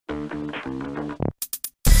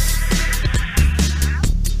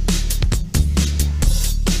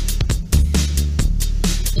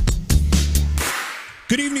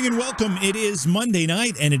welcome. It is Monday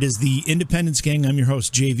night, and it is the Independence Gang. I'm your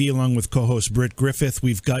host, JV, along with co-host Britt Griffith.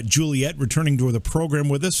 We've got Juliet returning to the program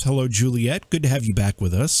with us. Hello, Juliet. Good to have you back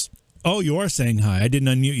with us. Oh, you are saying hi. I didn't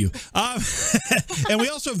unmute you. And we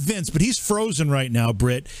also have Vince, but he's frozen right now,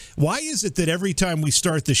 Britt. Why is it that every time we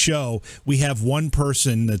start the show, we have one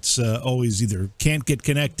person that's always either can't get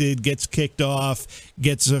connected, gets kicked off,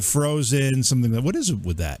 gets frozen, something like that? What is it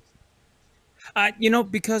with that?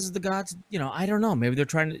 Because the gods, I don't know. Maybe they're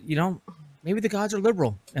trying to, maybe the gods are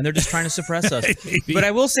liberal and they're just trying to suppress us. But I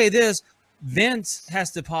will say this, Vince has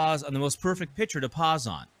to pause on the most perfect picture to pause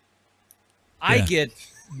on. I get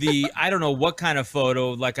I don't know what kind of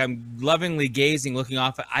photo, like I'm lovingly gazing, looking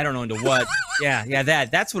off, I don't know into what.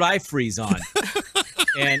 That's what I freeze on.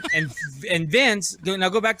 And Vince, now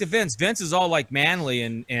go back to Vince. Vince is all like manly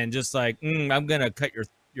and just like, I'm going to cut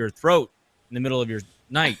your throat in the middle of your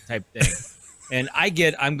night type thing. And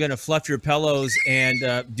I'm going to fluff your pillows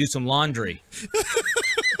and do some laundry.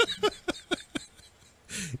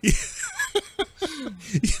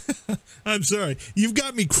 I'm sorry. You've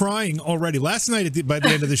got me crying already. Last night, by the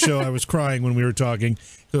end of the show, I was crying when we were talking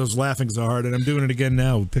because I was laughing so hard, and I'm doing it again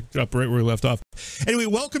now. We picked up right where we left off. Anyway,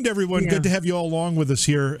 welcome to everyone. Yeah. Good to have you all along with us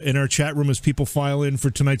here in our chat room as people file in for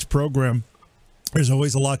tonight's program. There's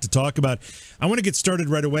always a lot to talk about. I want to get started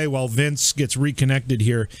right away while Vince gets reconnected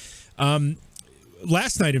here.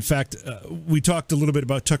 Last night, in fact, we talked a little bit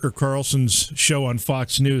about Tucker Carlson's show on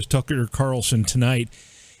Fox News, Tucker Carlson Tonight.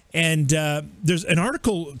 And there's an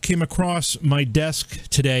article came across my desk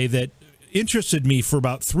today that interested me for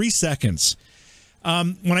about 3 seconds.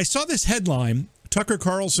 When I saw this headline, Tucker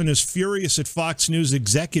Carlson is furious at Fox News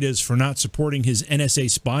executives for not supporting his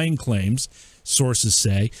NSA spying claims, sources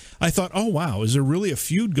say, I thought, oh, wow, is there really a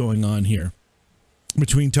feud going on here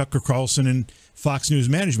between Tucker Carlson and Fox News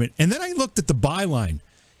management? And then I looked at the byline,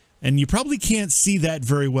 and you probably can't see that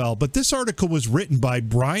very well, but this article was written by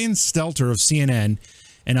Brian Stelter of CNN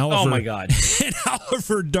and Oliver, oh my God, and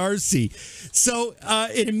Oliver Darcy. So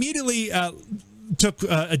it immediately took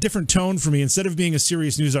a different tone for me. Instead of being a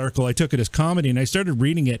serious news article, I took it as comedy, and I started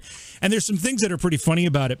reading it. And there's some things that are pretty funny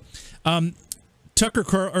about it.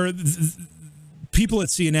 People at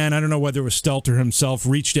CNN, I don't know whether it was Stelter himself,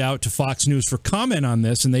 reached out to Fox News for comment on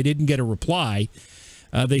this, and they didn't get a reply.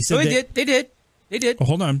 They said They did. Oh,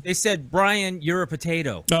 hold on. They said, Brian, you're a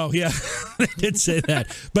potato. Oh, yeah. They did say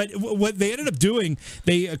that. But what they ended up doing,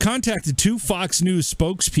 they contacted two Fox News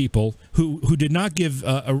spokespeople who did not give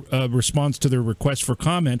a response to their request for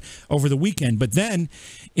comment over the weekend. But then,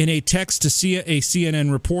 in a text to a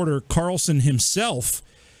CNN reporter, Carlson himself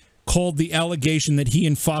called the allegation that he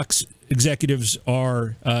and Fox executives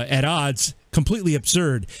are at odds completely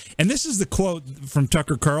absurd. And this is the quote from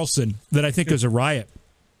Tucker Carlson that I think is a riot.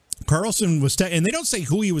 Carlson was, and they don't say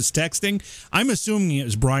who he was texting. I'm assuming it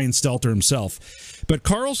was Brian Stelter himself. But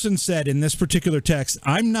Carlson said in this particular text,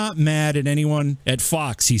 I'm not mad at anyone at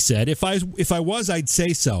Fox, he said. If I was, I'd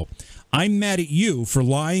say so. I'm mad at you for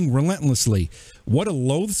lying relentlessly. What a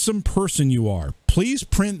loathsome person you are. Please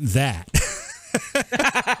print that.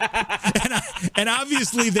 and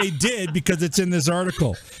obviously they did because it's in this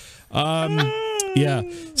article. Yeah.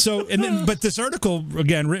 So, but this article,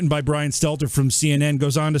 again, written by Brian Stelter from CNN,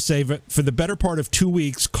 goes on to say that for the better part of 2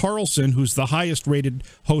 weeks, Carlson, who's the highest rated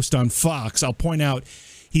host on Fox, I'll point out,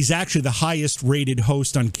 he's actually the highest rated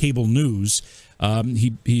host on cable news.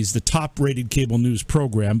 He's the top rated cable news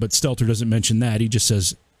program, but Stelter doesn't mention that. He just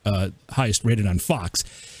says highest rated on Fox.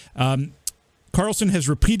 Carlson has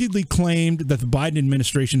repeatedly claimed that the Biden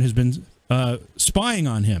administration has been spying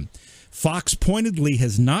on him. Fox pointedly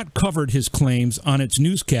has not covered his claims on its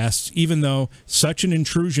newscasts, even though such an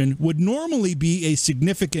intrusion would normally be a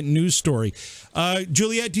significant news story.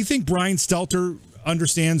 Juliet, do you think Brian Stelter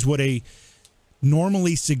understands what a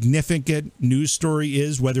normally significant news story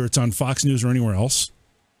is, whether it's on Fox News or anywhere else?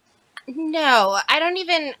 No,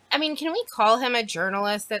 I mean, can we call him a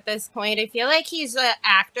journalist at this point? I feel like he's an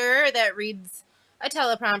actor that reads a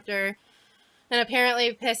teleprompter and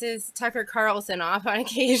apparently pisses Tucker Carlson off on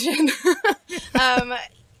occasion.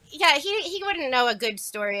 Yeah, he wouldn't know a good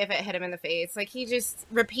story if it hit him in the face. Like, he just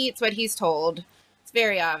repeats what he's told. It's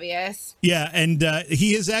very obvious. Yeah, and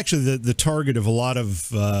he is actually the target of a lot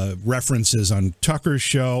of references on Tucker's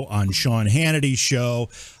show, on Sean Hannity's show.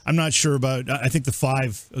 I'm not sure about, I think the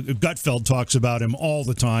Five, Gutfeld talks about him all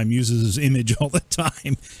the time, uses his image all the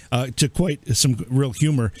time to quite some real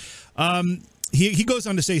humor. He goes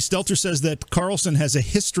on to say, Stelter says that Carlson has a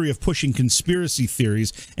history of pushing conspiracy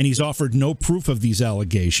theories, and he's offered no proof of these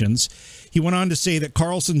allegations. He went on to say that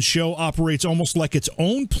Carlson's show operates almost like its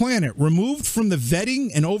own planet, removed from the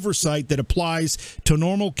vetting and oversight that applies to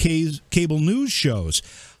normal cable news shows.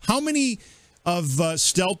 How many of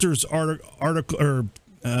Stelter's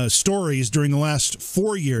stories during the last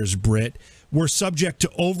 4 years, Britt, were subject to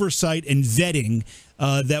oversight and vetting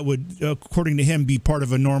that would, according to him, be part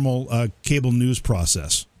of a normal cable news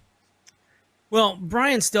process? Well,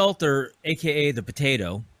 Brian Stelter, a.k.a. the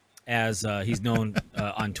Potato, as he's known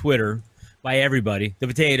on Twitter by everybody, the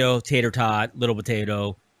Potato, Tater Tot, Little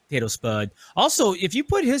Potato, Potato Spud. Also, if you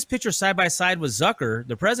put his picture side by side with Zucker,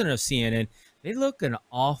 the president of CNN, they look an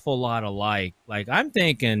awful lot alike. Like, I'm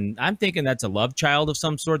thinking that's a love child of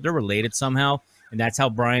some sort. They're related somehow, and that's how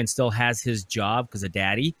Brian still has his job because of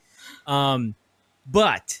Daddy.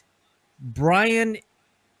 But Brian's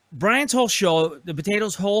whole show, the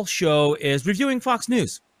Potato's whole show, is reviewing Fox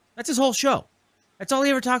News. That's his whole show. That's all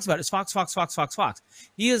he ever talks about is Fox, Fox, Fox, Fox, Fox.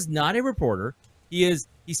 He is not a reporter. He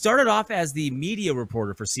started off as the media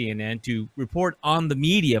reporter for CNN to report on the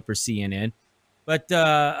media for CNN. But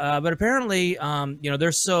apparently,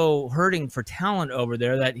 they're so hurting for talent over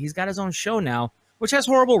there that he's got his own show now, which has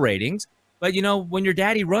horrible ratings. But, when your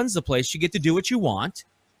daddy runs the place, you get to do what you want.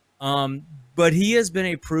 But he has been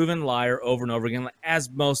a proven liar over and over again, as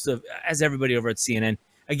everybody over at CNN.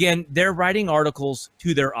 Again, they're writing articles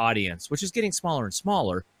to their audience, which is getting smaller and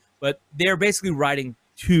smaller, but they're basically writing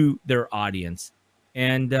to their audience.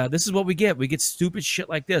 And this is what we get. We get stupid shit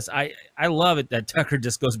like this. I love it that Tucker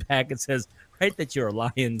just goes back and says, right, that you're a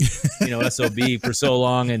lying, SOB for so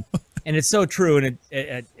long. And it's so true. And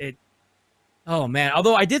it oh, man.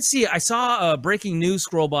 Although I saw a breaking news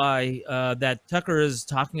scroll by that Tucker is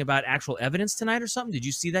talking about actual evidence tonight or something. Did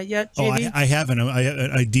you see that yet, JV? Oh, I haven't.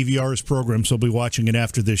 I DVR his program, so I'll be watching it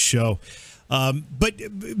after this show. But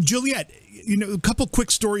Juliet, a couple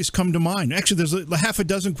quick stories come to mind. Actually, there's a half a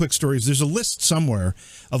dozen quick stories. There's a list somewhere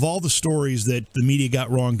of all the stories that the media got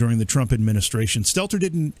wrong during the Trump administration. Stelter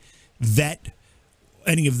didn't vet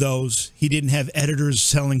any of those. He didn't have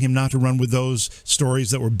editors telling him not to run with those stories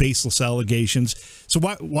that were baseless allegations. So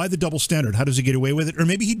why the double standard? How does he get away with it? Or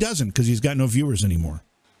maybe he doesn't because he's got no viewers anymore.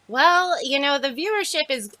 Well, the viewership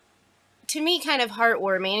is, to me, kind of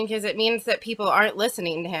heartwarming because it means that people aren't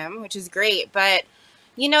listening to him, which is great. But,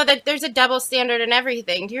 that there's a double standard in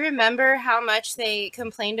everything. Do you remember how much they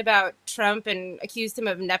complained about Trump and accused him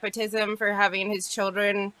of nepotism for having his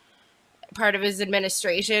children part of his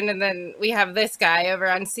administration? And then we have this guy over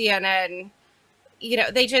on CNN.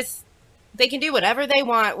 They can do whatever they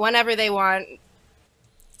want, whenever they want.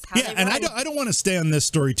 Yeah, and I don't want to stay on this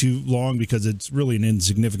story too long because it's really an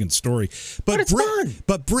insignificant story. But it's fun.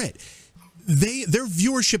 But Britt, their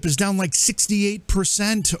viewership is down like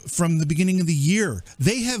 68% from the beginning of the year.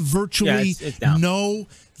 They have virtually no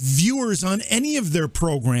viewers on any of their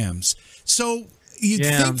programs. So you'd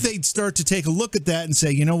think they'd start to take a look at that and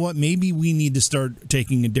say, you know what, maybe we need to start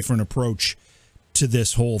taking a different approach to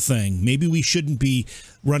this whole thing. Maybe we shouldn't be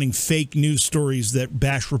running fake news stories that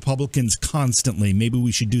bash Republicans constantly. Maybe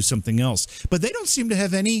we should do something else. But they don't seem to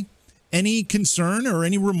have any concern or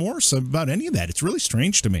any remorse about any of that. It's really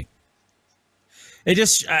strange to me. They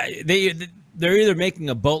just they're either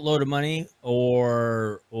making a boatload of money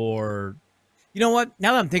or you know what?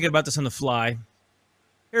 Now that I'm thinking about this on the fly,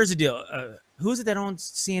 here's the deal. Who is it that owns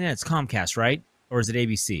CNN? It's Comcast, right? Or is it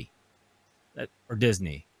ABC? Or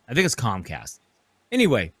Disney? I think it's Comcast.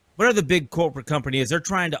 Anyway, what are the big corporate companies? They're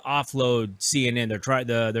trying to offload CNN.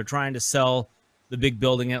 They're trying to sell the big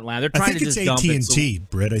building in Atlanta. They're trying to just dump it. I think it's AT&T,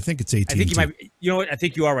 Britt. I think it's AT&T. I think you might. You know what? I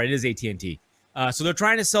think you are right. It is AT&T. So they're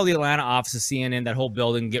trying to sell the Atlanta office of CNN, that whole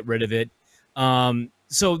building, get rid of it.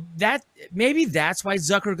 So that maybe that's why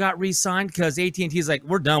Zucker got re-signed, because AT&T is like,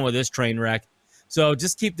 we're done with this train wreck. So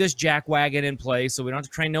just keep this jackwagon in place so we don't have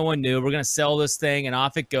to train no one new. We're going to sell this thing and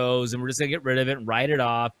off it goes, and we're just going to get rid of it and write it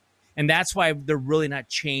off. And that's why they're really not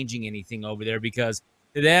changing anything over there, because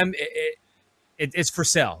to them, it's for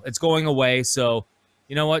sale. It's going away. So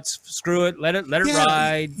you know what? Screw it. Let it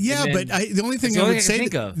ride. Yeah, but the only thing I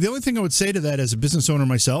would say to that, as a business owner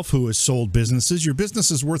myself who has sold businesses, your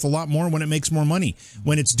business is worth a lot more when it makes more money,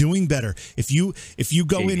 when it's doing better. If you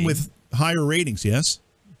go JV. In with higher ratings, yes.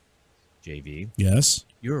 JV. Yes.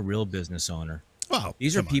 You're a real business owner. Wow.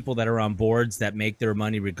 These are people that are on boards that make their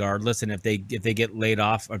money regardless. And if they get laid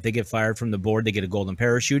off or if they get fired from the board, they get a golden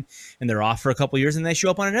parachute and they're off for a couple of years and they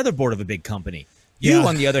show up on another board of a big company. You,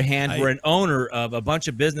 on the other hand, were an owner of a bunch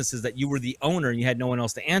of businesses that you were the owner and you had no one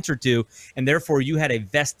else to answer to. And therefore, you had a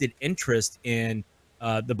vested interest in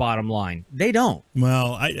the bottom line. They don't.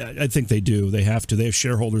 Well, I think they do. They have to. They have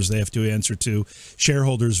shareholders they have to answer to.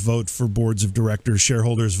 Shareholders vote for boards of directors.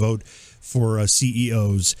 Shareholders vote for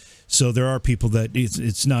CEOs. So there are people that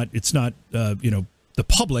it's not the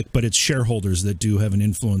public, but it's shareholders that do have an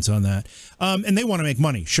influence on that. And they want to make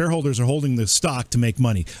money. Shareholders are holding the stock to make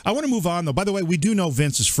money. I want to move on, though. By the way, we do know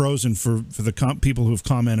Vince is frozen for the people who have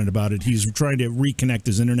commented about it. He's trying to reconnect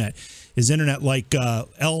his internet. His internet, like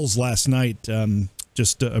L's last night,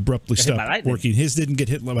 just abruptly stopped working. His didn't get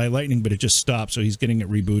hit by lightning, but it just stopped, so he's getting it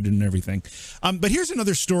rebooted and everything. But here's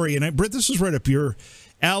another story, and Britt, this is right up your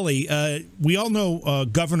alley. We all know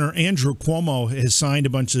Governor Andrew Cuomo has signed a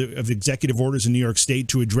bunch of executive orders in New York State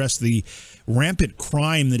to address the rampant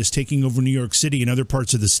crime that is taking over New York City and other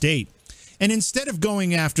parts of the state. And instead of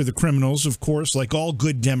going after the criminals, of course, like all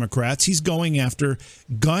good Democrats, he's going after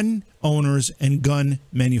gun owners and gun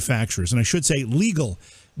manufacturers. And I should say legal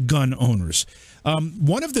gun owners.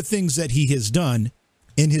 One of the things that he has done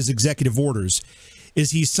in his executive orders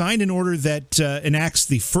is he signed an order that enacts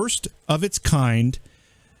the first of its kind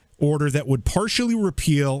order that would partially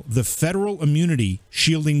repeal the federal immunity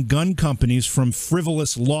shielding gun companies from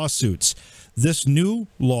frivolous lawsuits. This new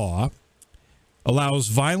law allows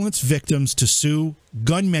violence victims to sue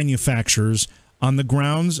gun manufacturers on the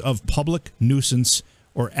grounds of public nuisance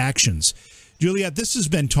or actions. Juliet, this has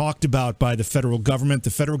been talked about by the federal government.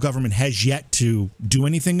 The federal government has yet to do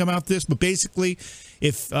anything about this. But basically,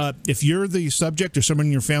 if you're the subject or someone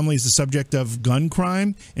in your family is the subject of gun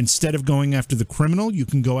crime, instead of going after the criminal, you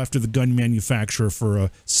can go after the gun manufacturer for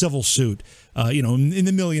a civil suit, in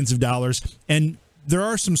the millions of dollars. And there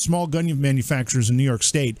are some small gun manufacturers in New York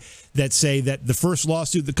State that say that the first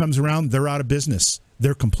lawsuit that comes around, they're out of business.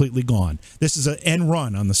 They're completely gone. This is an end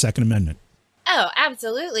run on the Second Amendment. Oh,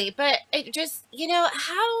 absolutely. But it just,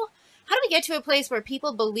 how do we get to a place where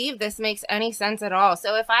people believe this makes any sense at all?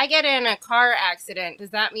 So if I get in a car accident,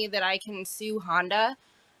 does that mean that I can sue Honda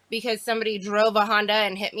because somebody drove a Honda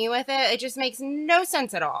and hit me with it? It just makes no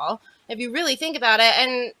sense at all if you really think about it.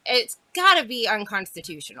 And it's got to be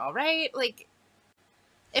unconstitutional, right? Like,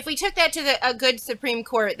 if we took that to a good Supreme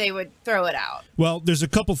Court, they would throw it out. Well, there's a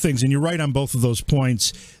couple things, and you're right on both of those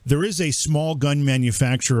points. There is a small gun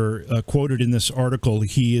manufacturer quoted in this article.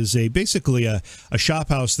 He is basically a shop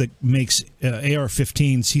house that makes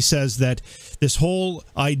AR-15s. He says that this whole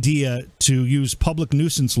idea to use public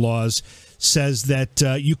nuisance laws says that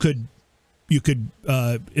you could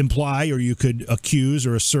imply or you could accuse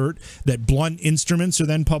or assert that blunt instruments are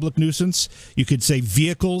then public nuisance. You could say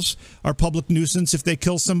vehicles are public nuisance if they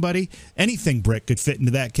kill somebody. Anything, Britt, could fit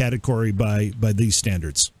into that category by these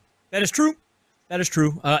standards. That is true. That is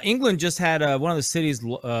true. England just had one of the cities,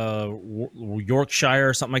 Yorkshire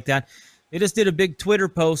or something like that. They just did a big Twitter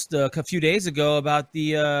post a few days ago about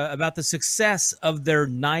the success of their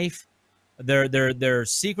knife. Their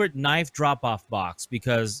secret knife drop-off box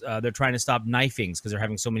because they're trying to stop knifings because they're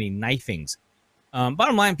having so many knifings.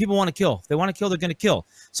 Bottom line, people want to kill. If they want to kill, they're going to kill.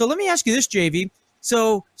 So let me ask you this, JV.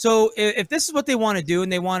 So if this is what they want to do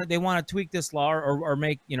and they want to tweak this law or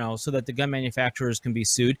make, so that the gun manufacturers can be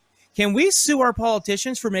sued, can we sue our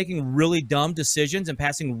politicians for making really dumb decisions and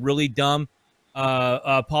passing really dumb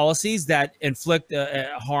policies that inflict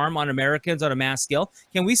harm on Americans on a mass scale?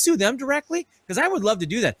 Can we sue them directly? Because I would love to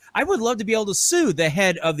do that. I would love to be able to sue the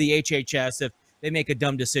head of the HHS if they make a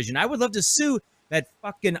dumb decision. I would love to sue that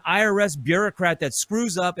fucking IRS bureaucrat that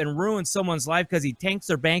screws up and ruins someone's life because he tanks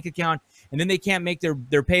their bank account and then they can't make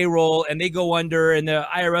their payroll and they go under and the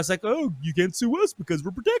IRS like, oh, you can't sue us because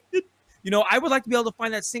we're protected. I would like to be able to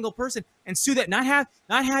find that single person and sue that. Not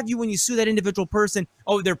have you when you sue that individual person.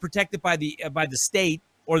 Oh, they're protected by the state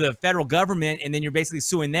or the federal government, and then you're basically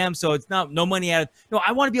suing them. So it's no money out of. No,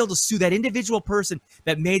 I want to be able to sue that individual person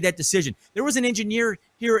that made that decision. There was an engineer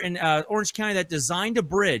here in Orange County that designed a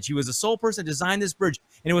bridge. He was the sole person that designed this bridge,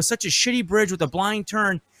 and it was such a shitty bridge with a blind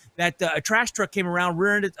turn that a trash truck came around,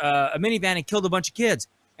 rear-ended a minivan, and killed a bunch of kids.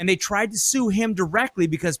 And they tried to sue him directly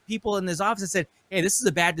because people in his office said, hey, this is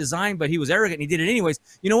a bad design, but he was arrogant and he did it anyways.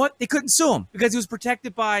 You know what? They couldn't sue him because he was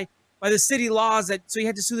protected by the city laws, so he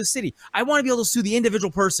had to sue the city. I want to be able to sue the individual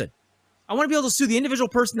person. I want to be able to sue the individual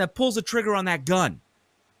person that pulls the trigger on that gun.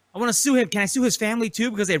 I want to sue him. Can I sue his family too?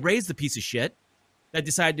 Because they raised the piece of shit that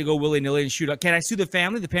decided to go willy-nilly and shoot up. Can I sue the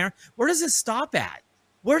family, the parent? Where does this stop at?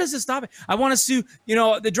 Where does it stop at? I want to sue,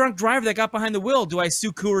 the drunk driver that got behind the wheel. Do I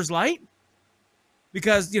sue Coors Light?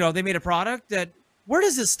 Because, they made a product that, where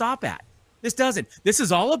does this stop at? This doesn't. This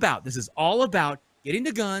is all about getting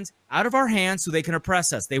the guns out of our hands so they can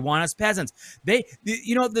oppress us. They want us peasants.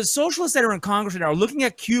 The socialists that are in Congress right now are looking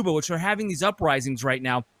at Cuba, which are having these uprisings right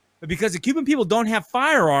now. But because the Cuban people don't have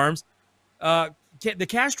firearms, the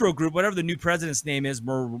Castro group, whatever the new president's name is,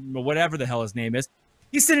 or whatever the hell his name is,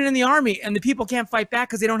 he's sitting in the army, and the people can't fight back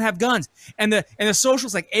because they don't have guns. And the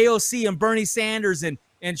socialists like AOC and Bernie Sanders and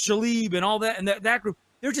Shalib and all that, and that group,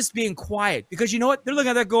 they're just being quiet because you know what? They're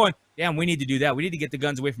looking at that going, damn, we need to do that. We need to get the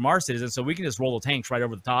guns away from our citizens so we can just roll the tanks right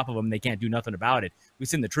over the top of them. And they can't do nothing about it. We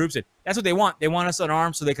send the troops in. That's what they want. They want us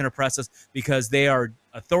unarmed so they can oppress us because they are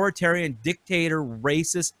authoritarian, dictator,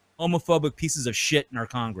 racist, homophobic pieces of shit in our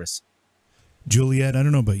Congress. Juliet, I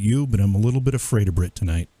don't know about you, but I'm a little bit afraid of Britt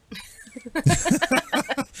tonight.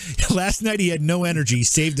 Last night he had no energy. He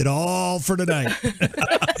saved it all for tonight.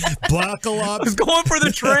 Buckle up. He's going for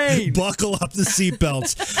the train. Buckle up the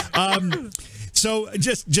seatbelts. So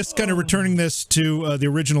just kind of returning this to the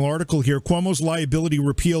original article here, Cuomo's liability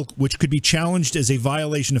repeal, which could be challenged as a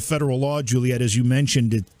violation of federal law, Juliet, as you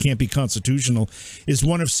mentioned, it can't be constitutional, is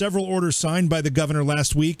one of several orders signed by the governor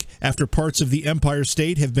last week after parts of the Empire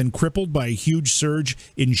State have been crippled by a huge surge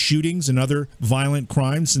in shootings and other violent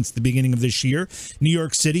crimes since the beginning of this year. New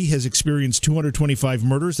York City has experienced 225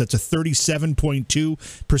 murders. That's a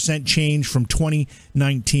 37.2% change from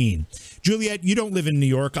 2019. Juliet, you don't live in New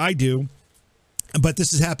York. I do. But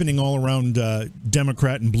this is happening all around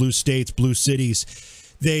Democrat and blue states, blue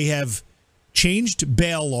cities. They have changed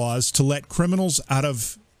bail laws to let criminals out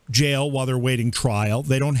of jail while they're waiting trial.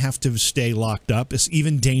 They don't have to stay locked up, it's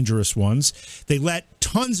even dangerous ones. They let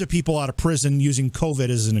tons of people out of prison using COVID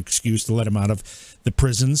as an excuse to let them out of the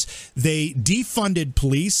prisons. They defunded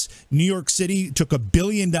police. New York City took $1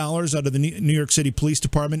 billion out of the New York City Police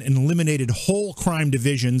Department and eliminated whole crime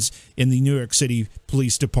divisions in the New York City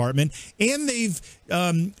Police Department. And they've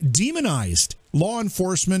demonized law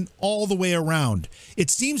enforcement all the way around. It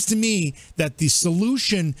seems to me that the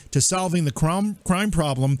solution to solving the crime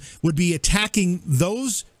problem would be attacking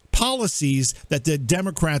those policies that the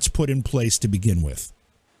Democrats put in place to begin with.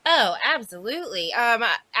 Oh, absolutely.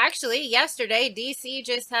 Actually, yesterday, D.C.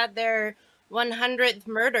 just had their 100th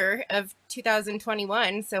murder of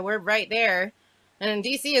 2021, so we're right there. And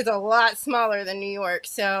D.C. is a lot smaller than New York,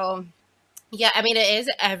 so yeah, I mean, it is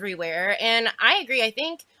everywhere. And I agree. I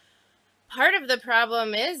think part of the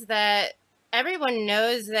problem is that everyone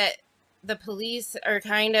knows that the police are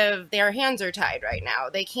their hands are tied right now.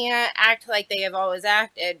 They can't act like they have always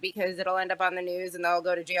acted because it'll end up on the news and they'll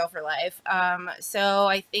go to jail for life. So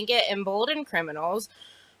I think it emboldened criminals.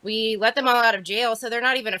 We let them all out of jail, so they're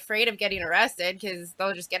not even afraid of getting arrested because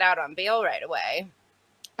they'll just get out on bail right away.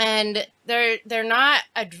 And they're not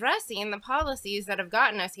addressing the policies that have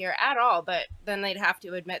gotten us here at all, but then they'd have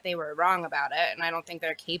to admit they were wrong about it, and I don't think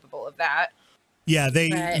they're capable of that. Yeah,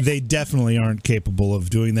 they definitely aren't capable of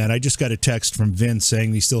doing that. I just got a text from Vince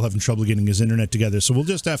saying he's still having trouble getting his internet together. So we'll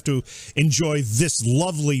just have to enjoy this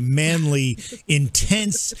lovely, manly,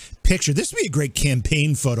 intense picture. This would be a great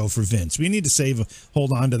campaign photo for Vince. We need to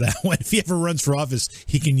hold on to that one. If he ever runs for office,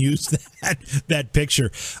 he can use that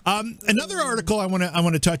picture. Another article I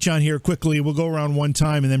want to touch on here quickly. We'll go around one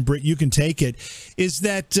time, and then Britt, you can take it. Is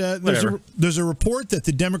that there's a report that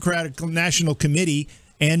the Democratic National Committee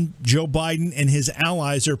and Joe Biden and his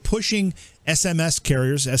allies are pushing SMS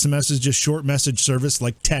carriers. SMS is just short message service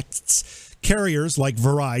like texts. Carriers like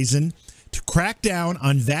Verizon to crack down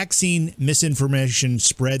on vaccine misinformation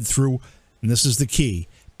spread through, and this is the key,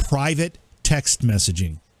 private text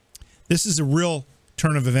messaging. This is a real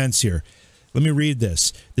turn of events here. Let me read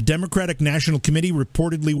this. The Democratic National Committee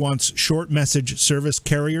reportedly wants short message service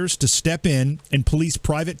carriers to step in and police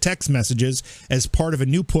private text messages as part of a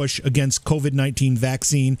new push against COVID-19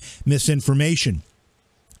 vaccine misinformation.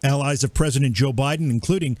 Allies of President Joe Biden,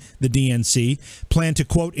 including the DNC, plan to,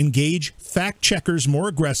 quote, engage fact checkers more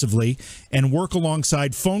aggressively and work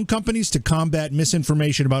alongside phone companies to combat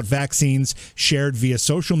misinformation about vaccines shared via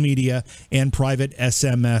social media and private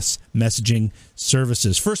SMS messaging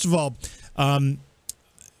services. First of all,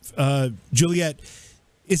 Juliet,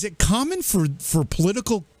 is it common for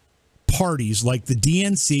political parties like the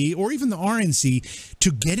DNC or even the RNC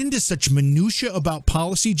to get into such minutia about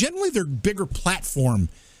policy? Generally, they're bigger platform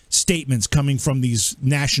statements coming from these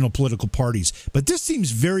national political parties, but this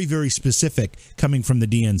seems very, very specific coming from the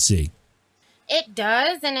DNC. It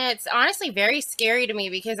does, and it's honestly very scary to me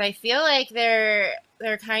because I feel like they're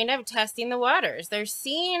kind of testing the waters. They're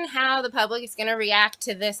seeing how the public is going to react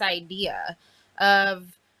to this idea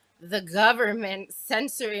of the government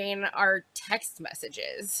censoring our text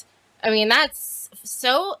messages. I mean, that's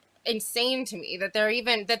so insane to me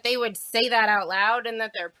that they would say that out loud and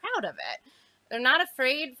that they're proud of it. They're not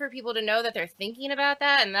afraid for people to know that they're thinking about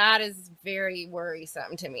that, and that is very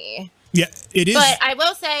worrisome to me. Yeah, it is. But I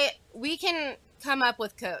will say we can come up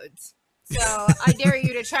with codes. So I dare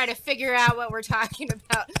you to try to figure out what we're talking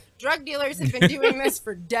about. Drug dealers have been doing this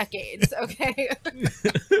for decades, okay?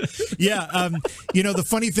 Yeah, the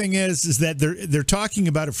funny thing is that they're talking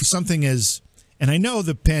about it for something as, and I know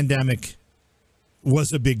the pandemic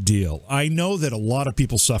was a big deal. I know that a lot of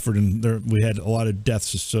people suffered and we had a lot of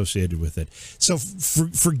deaths associated with it. So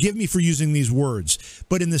forgive me for using these words,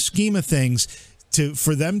 but in the scheme of things,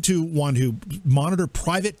 for them to want to monitor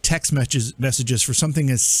private text messages for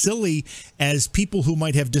something as silly as people who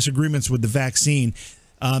might have disagreements with the vaccine,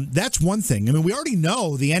 that's one thing. I mean, we already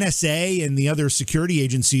know the NSA and the other security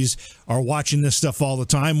agencies are watching this stuff all the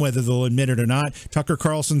time, whether they'll admit it or not. Tucker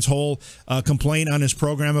Carlson's whole complaint on his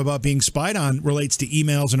program about being spied on relates to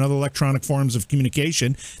emails and other electronic forms of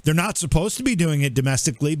communication. They're not supposed to be doing it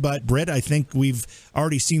domestically, but, Britt, I think we've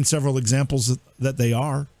already seen several examples that they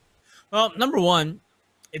are. Well, number one,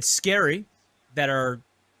 it's scary that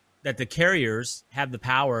the carriers have the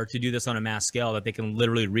power to do this on a mass scale, that they can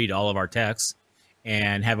literally read all of our texts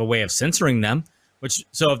and have a way of censoring them.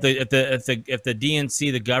 So if the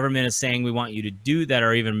DNC, the government, is saying we want you to do that,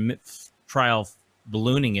 or even trial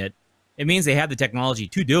ballooning it, it means they have the technology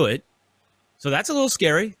to do it. So that's a little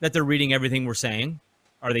scary that they're reading everything we're saying,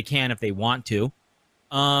 or they can if they want to.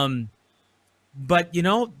 But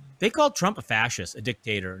they called Trump a fascist, a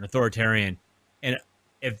dictator, an authoritarian, and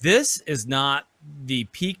if this is not the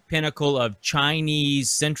peak pinnacle of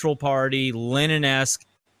Chinese Central Party, Lenin-esque,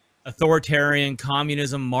 authoritarian,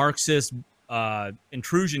 communism, Marxist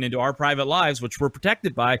intrusion into our private lives, which we're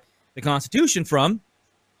protected by the Constitution from,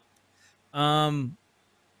 the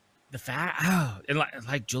fact, and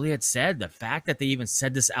like Juliet said, the fact that they even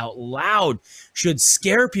said this out loud should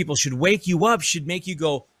scare people, should wake you up, should make you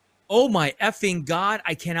go, oh my effing God,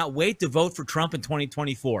 I cannot wait to vote for Trump in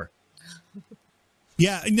 2024.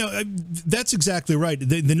 Yeah, that's exactly right.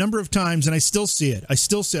 The number of times, and I still see it. I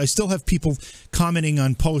still have people commenting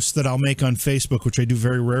on posts that I'll make on Facebook, which I do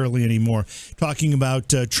very rarely anymore, talking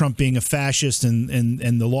about Trump being a fascist and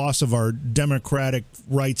the loss of our democratic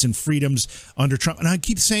rights and freedoms under Trump. And I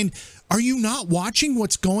keep saying, are you not watching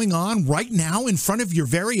what's going on right now in front of your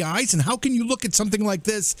very eyes? And how can you look at something like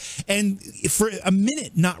this and for a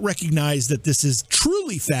minute not recognize that this is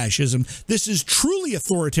truly fascism, this is truly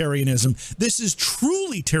authoritarianism, this is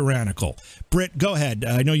truly tyrannical? Britt, go ahead.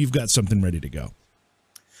 I know you've got something ready to go.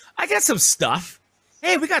 I got some stuff.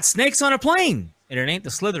 Hey, we got snakes on a plane, and it ain't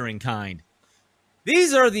the slithering kind.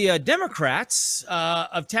 These are the Democrats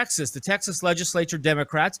of Texas, the Texas legislature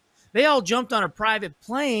Democrats. They all jumped on a private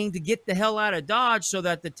plane to get the hell out of Dodge so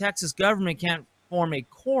that the Texas government can't form a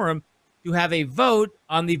quorum to have a vote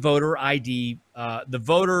on the voter ID, the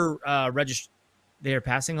voter register. They are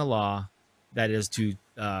passing a law that is to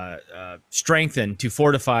strengthen, to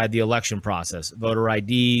fortify the election process. Voter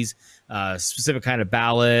IDs, specific kind of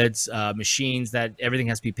ballots, machines that everything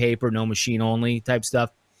has to be paper, no machine only type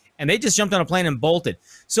stuff. And they just jumped on a plane and bolted.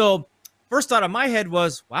 So first thought in my head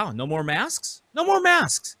was, wow, no more masks? No more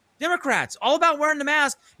masks. Democrats, all about wearing the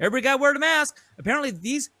mask. Everybody got to wear the mask. Apparently,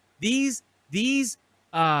 these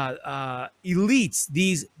elites,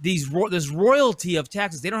 this royalty of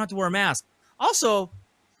Texas, they don't have to wear a mask. Also,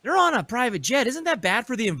 they're on a private jet. Isn't that bad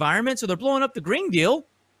for the environment? So they're blowing up the Green Deal.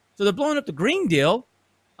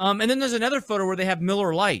 And then there's another photo where they have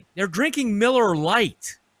Miller Lite. They're drinking Miller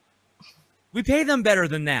Lite. We pay them better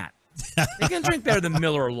than that. They can drink better than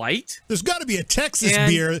Miller Lite. There's got to be a Texas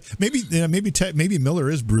beer. Maybe Miller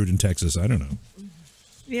is brewed in Texas. I don't know.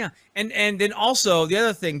 Yeah, and then also the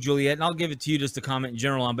other thing, Juliet, and I'll give it to you just to comment in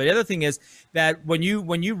general on. But the other thing is that when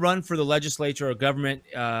you run for the legislature or government,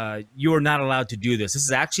 you are not allowed to do this. This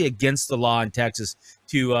is actually against the law in Texas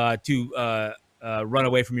to run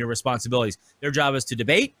away from your responsibilities. Their job is to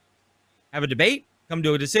have a debate, come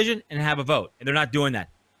to a decision, and have a vote. And they're not doing that.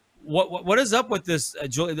 What is up with this,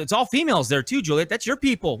 Juliet? It's all females there too, Juliet. That's your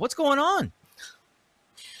people. What's going on?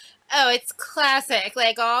 Oh, it's classic.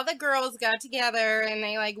 Like, all the girls got together and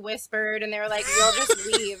they, like, whispered and they were like, we'll just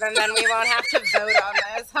leave and then we won't have to vote on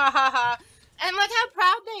this. Ha, ha, ha. And look how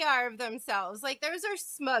proud they are of themselves. Like, those are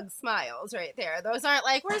smug smiles right there. Those aren't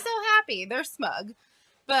like, we're so happy. They're smug.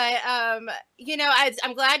 But, I'm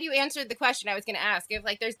glad you answered the question I was going to ask. If,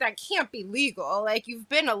 like, that can't be legal. Like, you've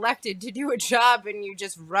been elected to do a job and you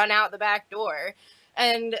just run out the back door.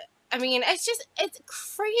 And I mean, it's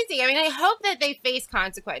crazy. I mean, I hope that they face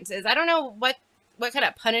consequences. I don't know what kind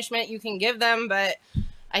of punishment you can give them, but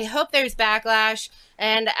I hope there's backlash.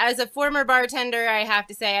 And as a former bartender, I have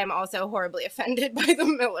to say I'm also horribly offended by the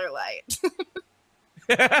Miller Lite.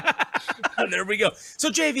 There we go. So,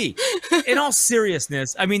 JV, in all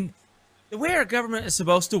seriousness, I mean, the way our government is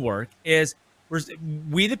supposed to work is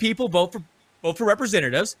we the people vote for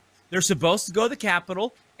representatives. They're supposed to go to the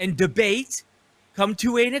Capitol and debate, come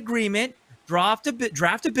to an agreement, draft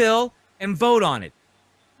a bill, and vote on it.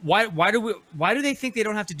 Why do they think they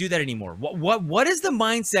don't have to do that anymore? What is the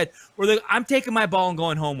mindset where I'm taking my ball and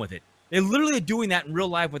going home with it? They literally are doing that in real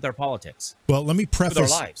life with our politics. Well, let me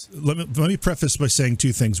preface. Let me preface by saying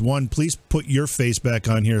two things. One, please put your face back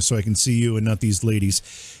on here so I can see you and not these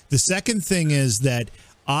ladies. The second thing is that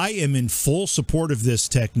I am in full support of this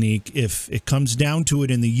technique if it comes down to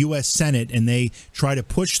it in the U.S. Senate and they try to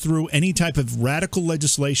push through any type of radical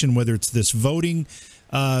legislation, whether it's this voting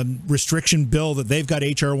restriction bill that they've got,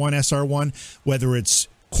 HR 1, SR 1, whether it's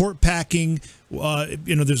court packing.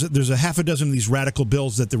 There's a half a dozen of these radical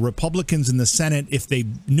bills that the Republicans in the Senate, if they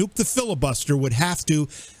nuke the filibuster, would have to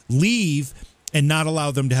leave and not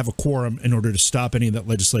allow them to have a quorum in order to stop any of that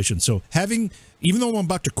legislation. So even though I'm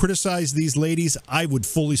about to criticize these ladies, I would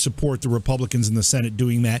fully support the Republicans in the Senate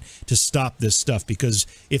doing that to stop this stuff, because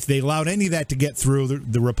if they allowed any of that to get through,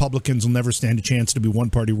 the Republicans will never stand a chance to be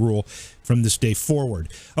one-party rule from this day forward.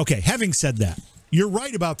 Okay, having said that, you're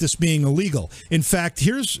right about this being illegal. In fact,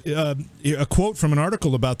 here's a quote from an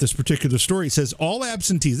article about this particular story. It says, all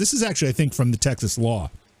absentees, this is actually, I think, from the Texas law.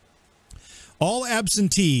 All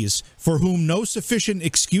absentees for whom no sufficient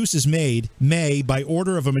excuse is made may, by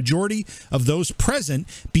order of a majority of those present,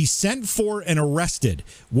 be sent for and arrested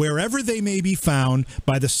wherever they may be found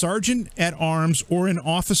by the sergeant at arms or an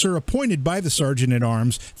officer appointed by the sergeant at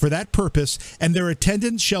arms for that purpose, and their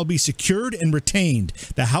attendance shall be secured and retained.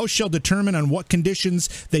 The House shall determine on what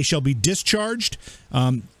conditions they shall be discharged.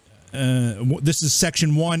 This is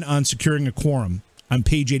Section 1 on securing a quorum on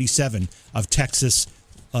page 87 of Texas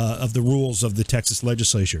of the rules of the Texas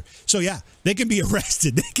legislature. So, yeah, they can be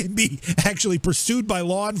arrested. They can be actually pursued by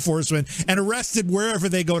law enforcement and arrested wherever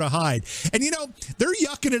they go to hide. And, they're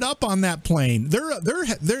yucking it up on that plane. They're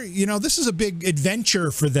this is a big adventure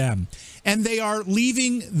for them. And they are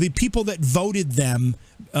leaving the people that voted them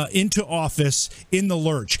into office in the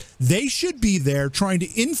lurch. They should be there trying to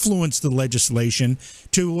influence the legislation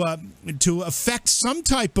to affect some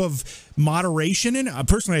type of moderation. And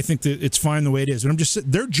personally, I think that it's fine the way it is. But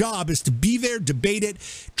their job is to be there, debate it,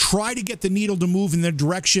 try to get the needle to move in their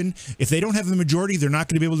direction. If they don't have the majority, they're not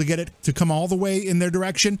going to be able to get it to come all the way in their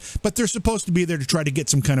direction. But they're supposed to be there to try to get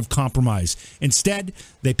some kind of compromise. Instead,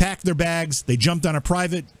 they packed their bags, they jumped on a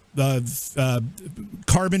private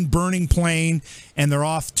carbon burning plane, and they're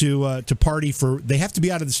off to party they have to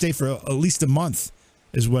be out of the state for at least a month,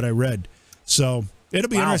 is what I read. So it'll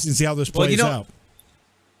be interesting to see how this plays out.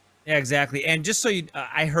 Yeah, exactly. And just so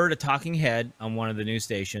I heard a talking head on one of the news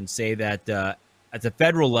stations say that at the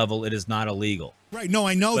federal level, it is not illegal. Right. No,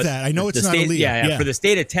 I know that. I know it's not illegal. Yeah. For the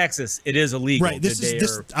state of Texas, it is illegal. Right.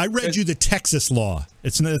 I read you the Texas law.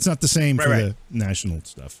 It's not the same for the national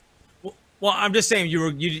stuff. Well, I'm just saying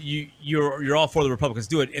you're all for the Republicans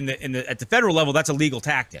do it at the federal level. That's a legal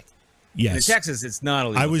tactic. Yes. In Texas, it's not a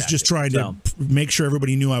legal I was tactic. Just trying to make sure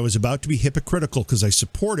everybody knew I was about to be hypocritical because I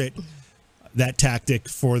supported that tactic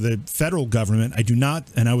for the federal government. I do not,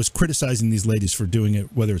 and I was criticizing these ladies for doing it,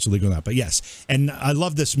 whether it's illegal or not. But yes, and I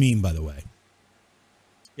love this meme, by the way.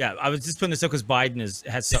 Yeah, I was just putting this up because Biden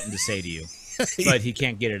has something to say to you, but he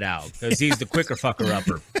can't get it out because he's the quicker fucker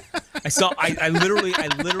upper. I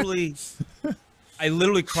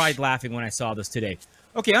literally cried laughing when I saw this today.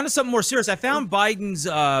 Okay, on to something more serious. I found Biden's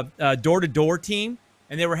door-to-door team,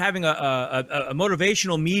 and they were having a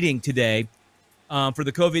motivational meeting today for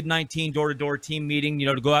the COVID-19 door-to-door team meeting,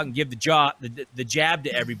 to go out and give the jab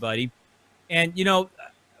to everybody. And,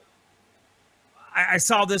 I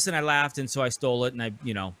saw this and I laughed, and so I stole it, and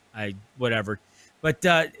I whatever. But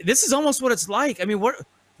this is almost what it's like. I mean,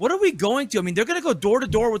 what are we going to? I mean, they're going to go door to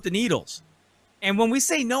door with the needles. And when we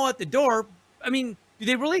say no at the door, I mean, do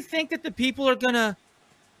they really think that the people are gonna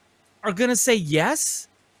say yes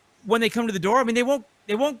when they come to the door? I mean, they won't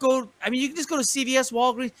go. I mean, you can just go to CVS,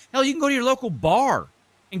 Walgreens. Hell, you can go to your local bar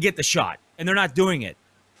and get the shot, and they're not doing it.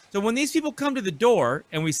 So when these people come to the door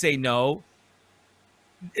and we say no,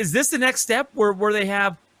 is this the next step where they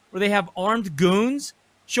have armed goons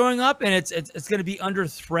showing up, and it's going to be under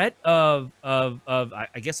threat of I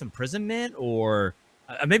guess imprisonment, or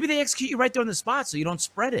maybe they execute you right there on the spot so you don't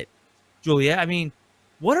spread it, Julia? I mean,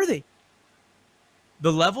 what are they?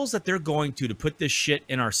 The levels that they're going to put this shit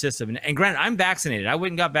in our system, and granted, I'm vaccinated. I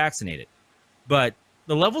went and got vaccinated, but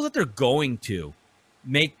the levels that they're going to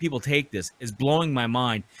make people take this is blowing my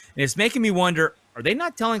mind, and it's making me wonder: are they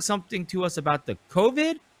not telling something to us about the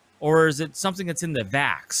COVID, or is it something that's in the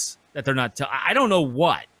vax that they're not telling? I don't know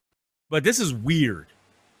what, but this is weird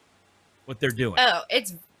what they're doing. Oh,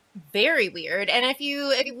 it's very weird. And if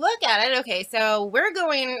you look at it, okay, so we're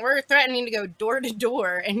threatening to go door to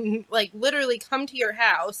door and like literally come to your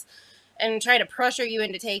house and try to pressure you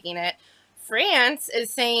into taking it. France is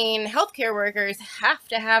saying healthcare workers have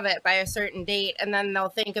to have it by a certain date, and then they'll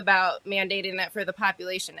think about mandating it for the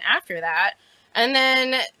population after that. And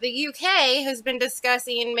then the UK has been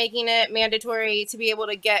discussing making it mandatory to be able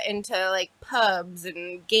to get into like pubs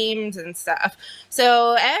and games and stuff.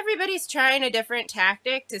 So everybody's trying a different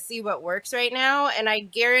tactic to see what works right now. And I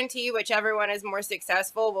guarantee whichever one is more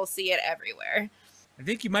successful, we'll see it everywhere. I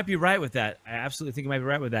think you might be right with that. I absolutely think you might be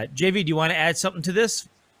right with that. JV, do you want to add something to this?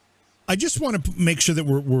 I just want to make sure that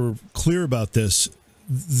we're clear about this.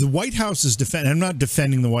 The White House is I'm not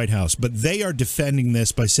defending the White House, but they are defending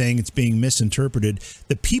this by saying it's being misinterpreted.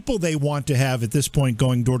 The people they want to have at this point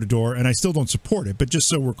going door to door, and I still don't support it, but just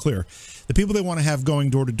so we're clear, the people they want to have going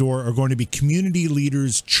door to door are going to be community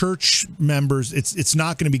leaders, church members. It's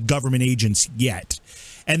not going to be government agents yet.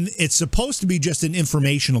 And it's supposed to be just an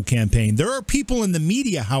informational campaign. There are people in the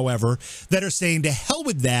media, however, that are saying to hell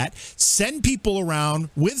with that, send people around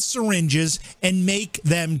with syringes and make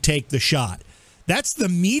them take the shot. That's the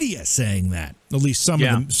media saying that, at least some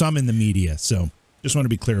in the media. So just want to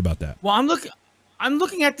be clear about that. Well, I'm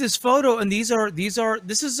looking at this photo, and this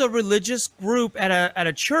is a religious group at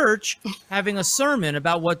a church having a sermon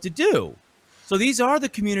about what to do. So these are the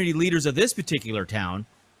community leaders of this particular town.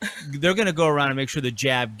 They're going to go around and make sure the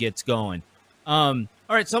jab gets going. All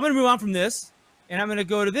right, so I'm going to move on from this, and I'm going to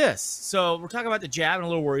go to this. So we're talking about the jab and a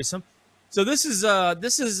little worrisome. So this is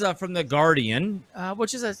from the Guardian,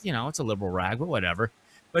 which is it's a liberal rag, but whatever.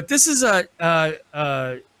 But this is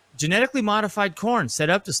a genetically modified corn set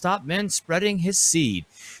up to stop men spreading his seed.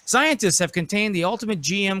 Scientists have contained the ultimate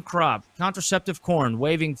GM crop, contraceptive corn,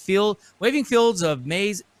 waving fields of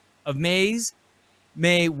maize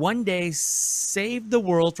may one day save the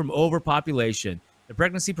world from overpopulation. The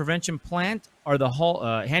pregnancy prevention plant are the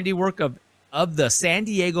handiwork of the San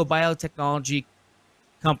Diego biotechnology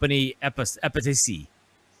company Epicite.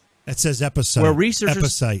 That says Epicite. Where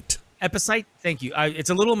researchers Epicite. Thank you.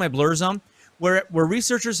 It's a little in my blur zone. Where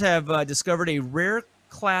researchers have discovered a rare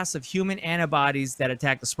class of human antibodies that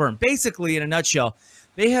attack the sperm. Basically, in a nutshell,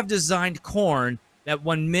 they have designed corn that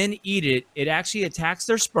when men eat it, it actually attacks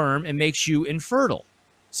their sperm and makes you infertile.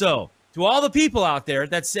 So, to all the people out there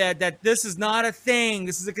that said that this is not a thing,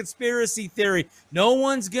 this is a conspiracy theory, no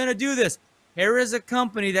one's going to do this. Here is a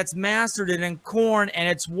company that's mastered it in corn, and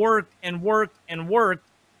it's worked and worked and worked.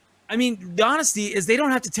 I mean, the honesty is they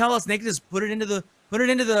don't have to tell us. They can just put it into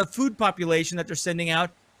the food population that they're sending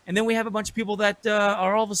out, and then we have a bunch of people that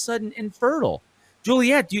are all of a sudden infertile.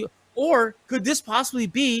 Juliet, or could this possibly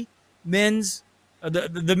be the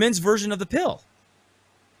men's version of the pill?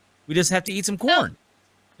 We just have to eat some corn,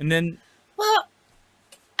 and then. Well,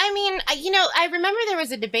 I mean, I remember there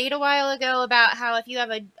was a debate a while ago about how if you have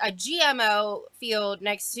a GMO field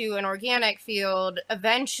next to an organic field,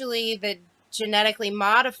 eventually the genetically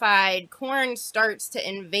modified corn starts to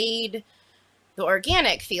invade the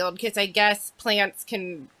organic field because I guess plants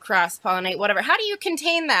can cross-pollinate, whatever. How do you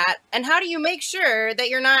contain that? And how do you make sure that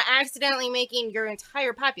you're not accidentally making your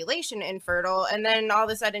entire population infertile and then all of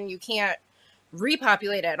a sudden you can't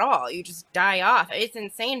repopulate at all? You just die off. It's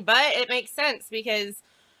insane, but it makes sense because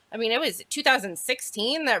I mean, it was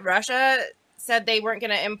 2016 that Russia said they weren't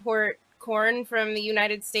going to import corn from the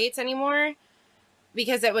United States anymore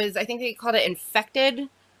because it was, I think they called it infected.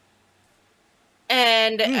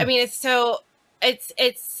 And I mean,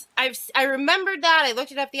 I remembered that. I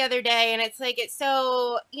looked it up the other day and it's like, it's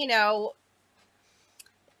so,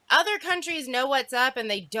 other countries know what's up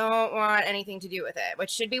and they don't want anything to do with it, which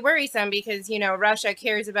should be worrisome because, Russia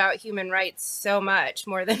cares about human rights so much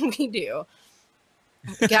more than we do.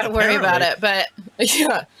 You got to worry about it, but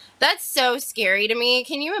yeah, that's so scary to me.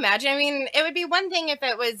 Can you imagine? I mean, it would be one thing if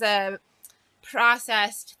it was a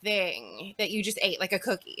processed thing that you just ate like a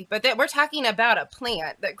cookie, but that we're talking about a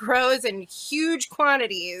plant that grows in huge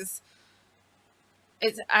quantities.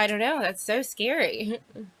 I don't know. That's so scary.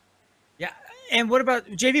 Yeah. And what about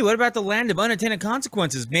JV? What about the land of unintended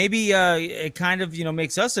consequences? Maybe it kind of,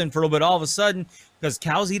 makes us infertile, but all of a sudden, because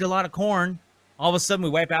cows eat a lot of corn, all of a sudden we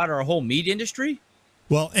wipe out our whole meat industry.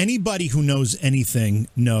 Well, anybody who knows anything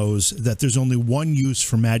knows that there's only one use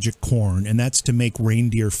for magic corn, and that's to make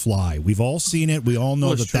reindeer fly. We've all seen it. We all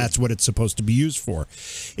know that's what it's supposed to be used for.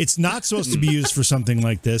 It's not supposed to be used for something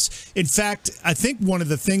like this. In fact, I think one of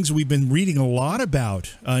the things we've been reading a lot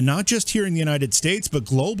about, not just here in the United States, but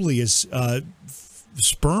globally, is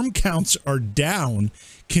sperm counts are down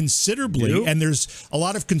considerably, and there's a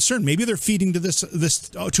lot of concern. Maybe they're feeding to this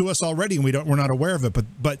to us already, and we're not aware of it.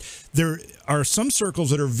 But there are some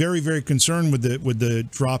circles that are very, very concerned with the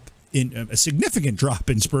drop in a significant drop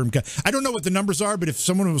in sperm count. I don't know what the numbers are, but if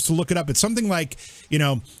someone was to look it up, it's something like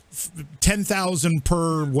 10,000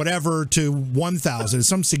 per whatever to 1,000. It's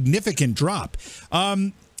some significant drop.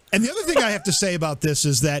 And the other thing I have to say about this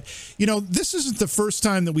is that, this isn't the first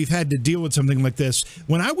time that we've had to deal with something like this.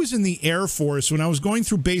 When I was in the Air Force, when I was going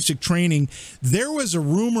through basic training, there was a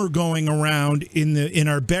rumor going around in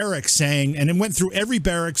our barracks saying, and it went through every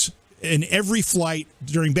barracks in every flight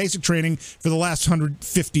during basic training for the last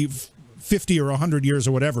 50 or 100 years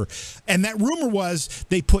or whatever. And that rumor was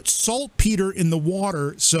they put saltpeter in the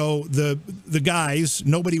water so the guys,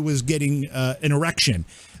 nobody was getting an erection.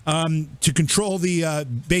 To control the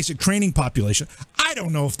basic training population. I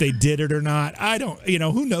don't know if they did it or not. I don't,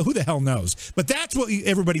 who the hell knows? But that's what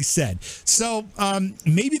everybody said. So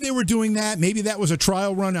maybe they were doing that. Maybe that was a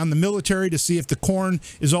trial run on the military to see if the corn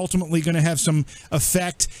is ultimately going to have some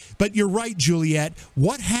effect. But you're right, Juliet.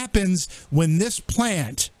 What happens when this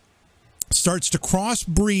plant starts to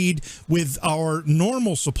crossbreed with our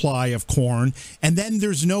normal supply of corn, and then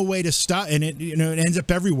there's no way to stop, and it ends up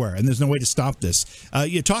everywhere, and there's no way to stop this.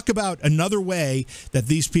 You talk about another way that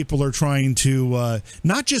these people are trying to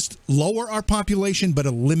not just lower our population, but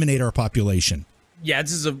eliminate our population. Yeah,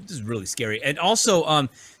 this is really scary. And also,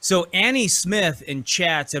 so Annie Smith in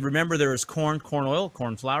chat said, remember there is corn oil,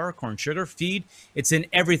 corn flour, corn sugar, feed. It's in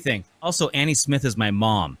everything. Also, Annie Smith is my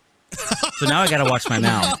mom. So now I got to watch my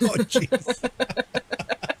mouth. Oh, jeez.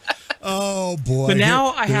 Oh, boy. But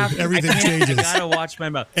now everything changes. I got to watch my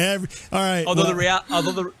mouth. All right. Although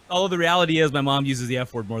the reality is my mom uses the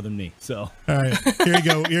F word more than me. So. All right. Here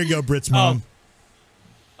you go, Britt's mom.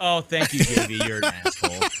 Oh, thank you, JV. You're an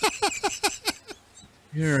asshole.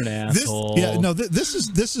 You're an asshole.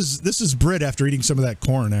 This is Britt after eating some of that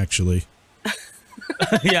corn, actually.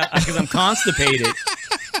 Yeah, because I'm constipated.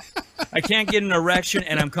 I can't get an erection,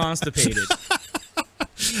 and I'm constipated. All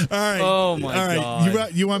right. Oh, my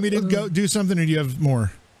God. You want me to go do something, or do you have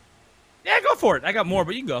more? Yeah, go for it. I got more,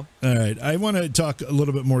 but you can go. All right. I want to talk a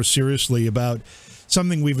little bit more seriously about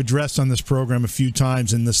something we've addressed on this program a few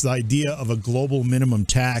times, and this idea of a global minimum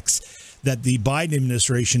tax that the Biden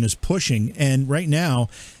administration is pushing. And right now,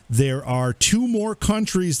 there are 2 more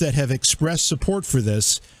countries that have expressed support for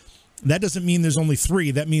this. That doesn't mean there's only 3.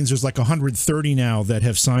 That means there's like 130 now that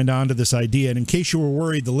have signed on to this idea. And in case you were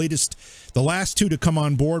worried, the last 2 to come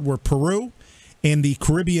on board were Peru and the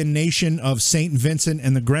Caribbean nation of St. Vincent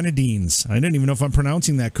and the Grenadines. I don't even know if I'm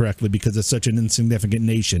pronouncing that correctly because it's such an insignificant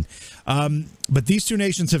nation. But these 2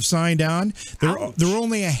 nations have signed on. There are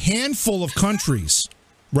only a handful of countries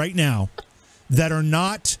right now that are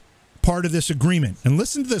not part of this agreement. And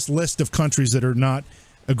listen to this list of countries that are not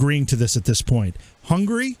agreeing to this at this point.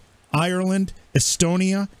 Hungary, Ireland,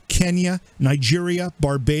 Estonia, Kenya, Nigeria,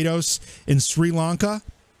 Barbados, and Sri Lanka.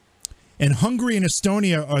 And Hungary and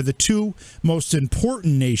Estonia are the 2 most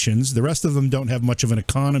important nations. The rest of them don't have much of an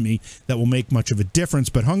economy that will make much of a difference,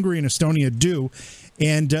 but Hungary and Estonia do.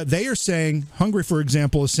 And they are saying, Hungary, for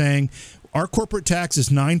example, is saying, our corporate tax is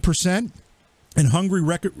 9%. And Hungary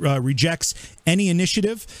rejects any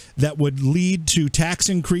initiative that would lead to tax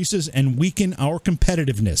increases and weaken our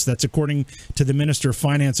competitiveness. That's according to the Minister of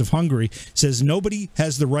Finance of Hungary. Says nobody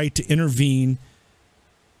has the right to intervene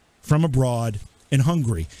from abroad in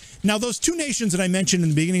Hungary. Now, those 2 nations that I mentioned in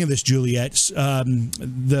the beginning of this, Juliet,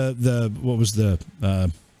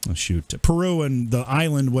 Peru and the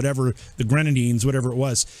island, whatever, the Grenadines, whatever it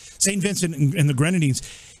was, St. Vincent and the Grenadines,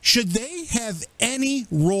 should they have any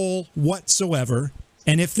role whatsoever,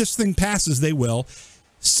 and if this thing passes, they will,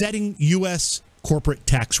 setting U.S. corporate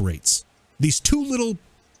tax rates? These 2 little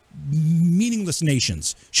meaningless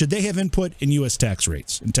nations, should they have input in U.S. tax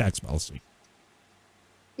rates and tax policy?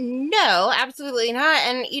 No, absolutely not.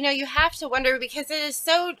 And, you have to wonder because it is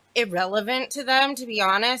so irrelevant to them, to be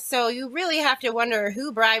honest. So you really have to wonder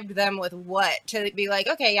who bribed them with what to be like,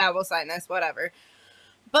 okay, yeah, we'll sign this, whatever.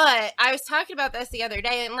 But I was talking about this the other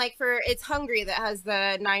day, and it's Hungary that has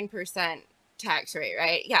the 9% tax rate,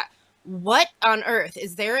 right? Yeah. What on earth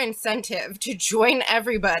is their incentive to join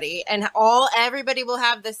everybody and everybody will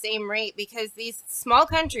have the same rate? Because these small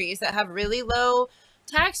countries that have really low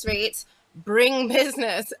tax rates bring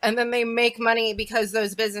business, and then they make money because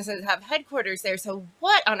those businesses have headquarters there. So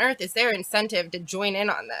what on earth is their incentive to join in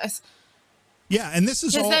on this? Yeah, and this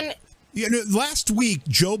is all... You know, last week,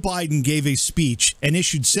 Joe Biden gave a speech and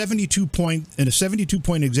issued a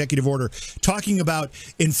 72-point executive order talking about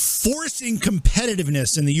enforcing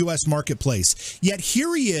competitiveness in the U.S. marketplace. Yet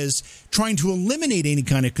here he is trying to eliminate any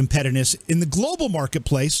kind of competitiveness in the global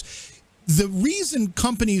marketplace. The reason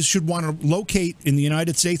companies should want to locate in the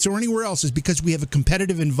United States or anywhere else is because we have a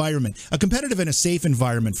competitive environment, a competitive and a safe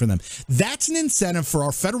environment for them. That's an incentive for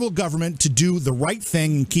our federal government to do the right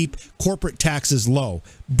thing and keep corporate taxes low.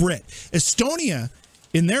 Estonia,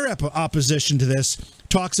 in their opposition to this,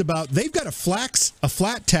 talks about they've got a flat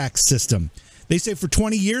tax system. They say for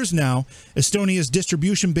 20 years now, Estonia's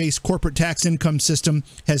distribution-based corporate tax income system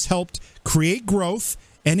has helped create growth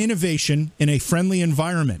and innovation in a friendly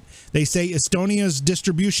environment. They say Estonia's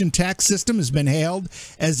distribution tax system has been hailed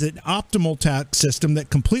as an optimal tax system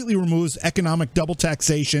that completely removes economic double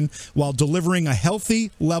taxation while delivering a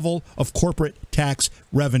healthy level of corporate tax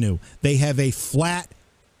revenue. They have a flat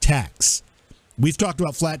tax. We've talked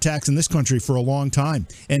about flat tax in this country for a long time,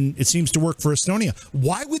 and it seems to work for Estonia.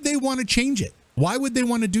 Why would they want to change it? Why would they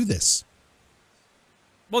want to do this?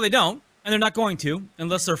 Well, they don't. And they're not going to,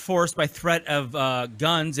 unless they're forced by threat of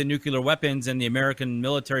guns and nuclear weapons and the American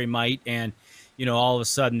military might. And, you know, all of a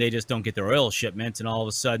sudden they just don't get their oil shipments. And all of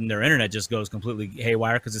a sudden their internet just goes completely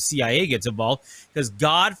haywire because the CIA gets involved. Because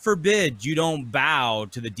God forbid you don't bow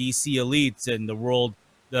to the DC elites and the world,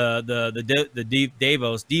 the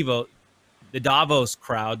Davos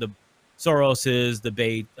crowd, the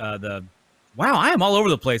Soroses, wow, I am all over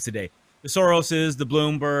the place today. The Soroses, the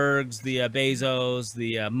Bloombergs, the Bezos,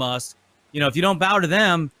 the Musk. You know, if you don't bow to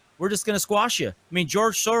them, we're just going to squash you. I mean,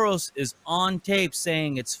 George Soros is on tape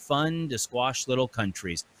saying it's fun to squash little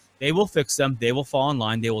countries. They will fix them. They will fall in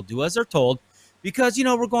line. They will do as they're told because, you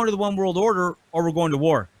know, we're going to the one world order or we're going to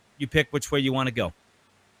war. You pick which way you want to go.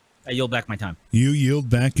 I yield back my time. You yield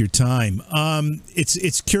back your time.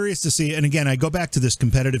 It's curious to see. And again, I go back to this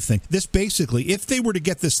competitive thing. This basically, if they were to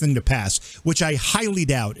get this thing to pass, which I highly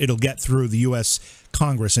doubt it'll get through the U.S.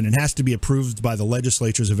 Congress, and it has to be approved by the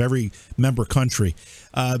legislatures of every member country.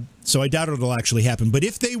 So I doubt it'll actually happen. But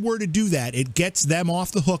if they were to do that, it gets them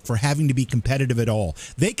off the hook for having to be competitive at all.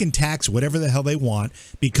 They can tax whatever the hell they want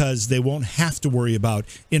because they won't have to worry about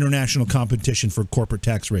international competition for corporate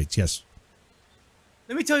tax rates. Yes.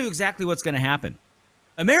 Let me tell you exactly what's going to happen.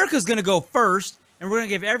 America's going to go first, and we're going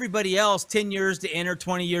to give everybody else 10 years to enter,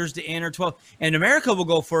 20 years to enter, 12. And America will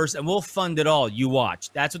go first, and we'll fund it all. You watch.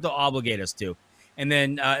 That's what they'll obligate us to. And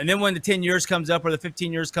then when the 10 years comes up or the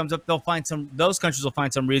 15 years comes up, those countries will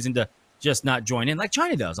find some reason to just not join in like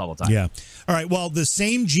China does all the time. Yeah. All right. Well, the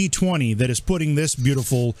same G20 that is putting this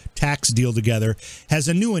beautiful tax deal together has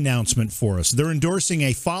a new announcement for us. They're endorsing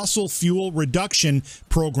a fossil fuel reduction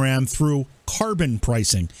program through carbon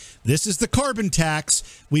pricing. This is the carbon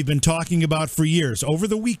tax we've been talking about for years. Over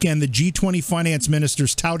the weekend, the G20 finance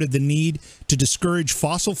ministers touted the need to discourage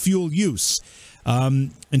fossil fuel use.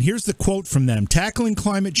 And here's the quote from them. Tackling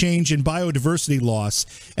climate change and biodiversity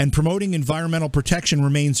loss and promoting environmental protection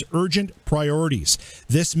remains urgent priorities.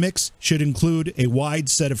 This mix should include a wide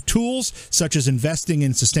set of tools, such as investing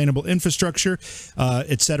in sustainable infrastructure,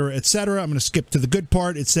 et cetera, et cetera. I'm going to skip to the good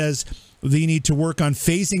part. It says they need to work on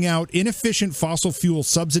phasing out inefficient fossil fuel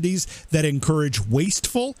subsidies that encourage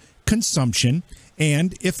wasteful consumption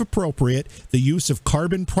and, if appropriate, the use of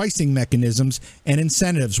carbon pricing mechanisms and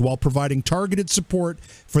incentives while providing targeted support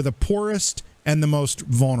for the poorest and the most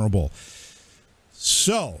vulnerable.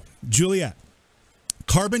 So, Juliet,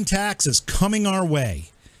 carbon tax is coming our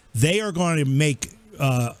way. They are going to make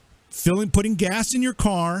putting gas in your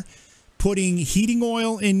car, putting heating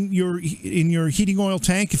oil in your heating oil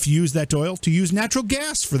tank, if you use that oil, to use natural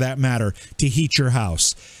gas for that matter to heat your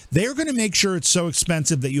house. They're going to make sure it's so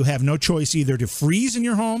expensive that you have no choice either to freeze in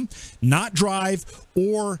your home, not drive,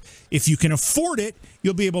 or if you can afford it,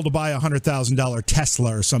 you'll be able to buy a $100,000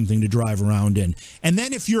 Tesla or something to drive around in. And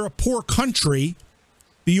then if you're a poor country,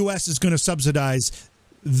 the U.S. is going to subsidize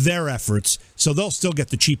their efforts, so they'll still get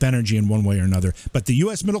the cheap energy in one way or another. But the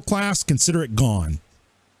U.S. middle class, consider it gone.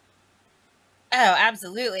 Oh,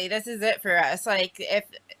 absolutely. This is it for us. Like,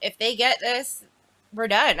 if they get this, we're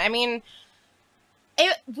done. I mean,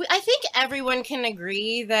 I think everyone can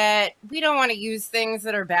agree that we don't want to use things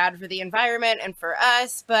that are bad for the environment and for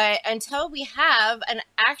us, but until we have an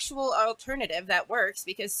actual alternative that works,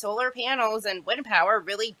 because solar panels and wind power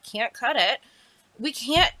really can't cut it, we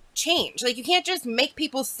can't change. Like, you can't just make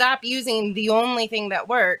people stop using the only thing that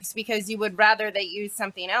works because you would rather they use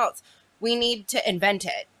something else. We need to invent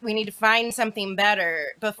it. We need to find something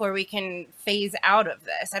better before we can phase out of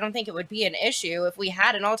this. I don't think it would be an issue if we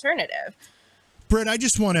had an alternative. Britt, I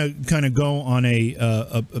just want to kind of go on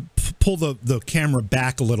pull the camera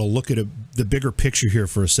back a little, look at the bigger picture here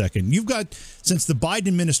for a second. You've got, since the Biden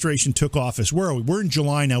administration took office, where are we? We're in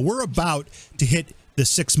July now. We're about to hit the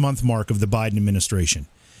 6-month mark of the Biden administration.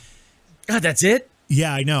 God, that's it?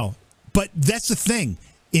 Yeah, I know. But that's the thing.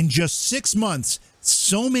 In just 6 months,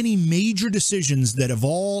 so many major decisions that have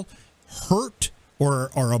all hurt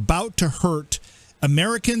or are about to hurt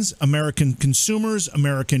Americans, American consumers,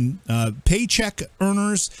 American paycheck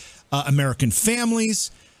earners, American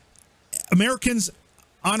families, Americans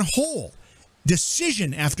on whole.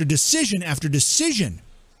 Decision after decision after decision.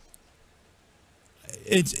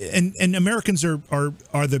 And Americans are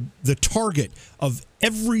the target of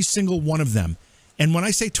every single one of them. And when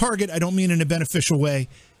I say target, I don't mean in a beneficial way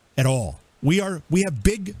at all. We have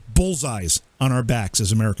big bullseyes on our backs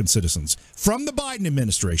as American citizens from the Biden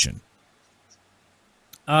administration.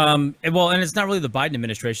 And it's not really the Biden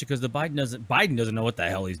administration, because Biden doesn't know what the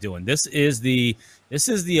hell he's doing. This is the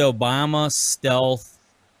Obama stealth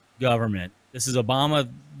government. This is Obama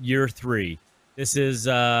year 3. This is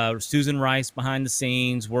Susan Rice behind the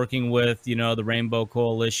scenes working with, the Rainbow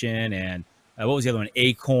Coalition and what was the other one?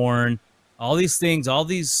 Acorn. All these things, all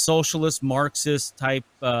these socialist, Marxist type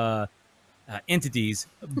entities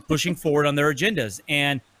pushing forward on their agendas.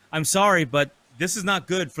 And I'm sorry, but this is not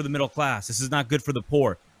good for the middle class. This is not good for the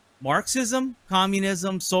poor. Marxism,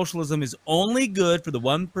 communism, socialism is only good for the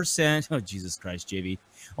 1%. Oh, Jesus Christ, JV.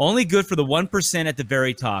 Only good for the 1% at the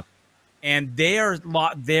very top. And they're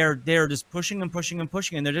just pushing and pushing and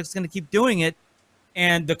pushing, and they're just going to keep doing it.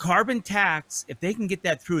 And the carbon tax, if they can get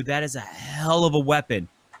that through, that is a hell of a weapon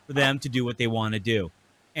for them to do what they want to do.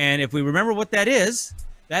 And if we remember what that is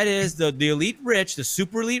the elite rich, the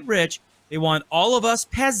super elite rich. They want all of us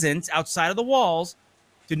peasants outside of the walls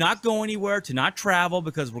to not go anywhere, to not travel,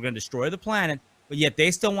 because we're going to destroy the planet. But yet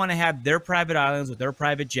they still want to have their private islands with their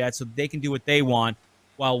private jets so that they can do what they want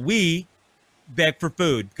while we beg for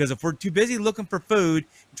food. Because if we're too busy looking for food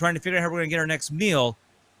and trying to figure out how we're going to get our next meal,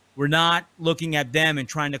 we're not looking at them and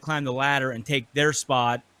trying to climb the ladder and take their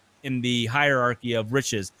spot in the hierarchy of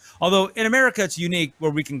riches. Although in America it's unique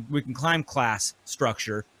where we can climb class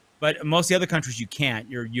structure, but most of the other countries you can't.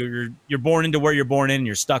 You're born into where you're born in and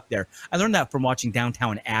you're stuck there. I learned that from watching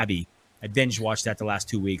Downtown Abbey. I binge watched that the last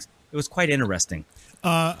 2 weeks. It was quite interesting.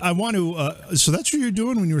 I want to. So that's what you're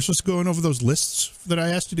doing when you were supposed to go over those lists that I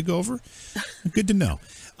asked you to go over. Good to know.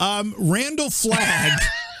 Randall Flagg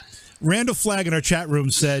in our chat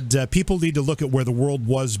room said people need to look at where the world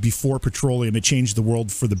was before petroleum. It changed the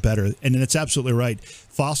world for the better, and that's absolutely right.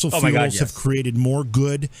 Fossil fuels have created more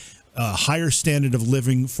good, higher standard of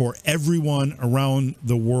living for everyone around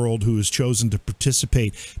the world who has chosen to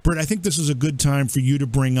participate. Britt, I think this is a good time for you to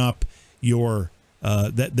bring up your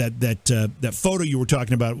that photo you were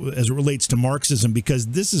talking about as it relates to Marxism, because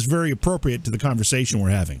this is very appropriate to the conversation we're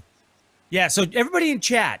having. Yeah. So everybody in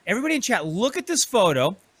chat, look at this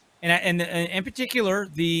photo, and in particular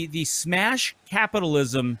the Smash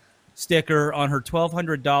Capitalism sticker on her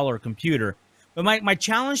 $1,200 computer. But my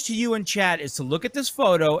challenge to you in chat is to look at this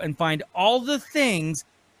photo and find all the things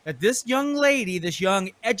that this young lady, this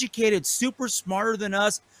young, educated, super smarter than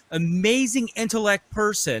us, amazing intellect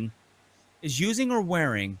person is using or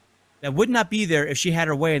wearing that would not be there if she had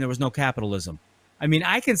her way and there was no capitalism. I mean,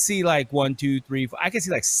 I can see like 1, 2, 3, 4, I can see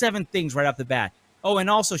like 7 things right off the bat. Oh, and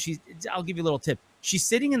also I'll give you a little tip. She's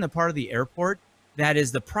sitting in the part of the airport that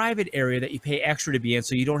is the private area that you pay extra to be in,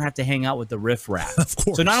 so you don't have to hang out with the riffraff. Of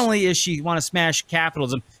course. So not only is she want to smash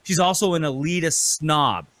capitalism, she's also an elitist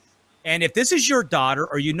snob. And if this is your daughter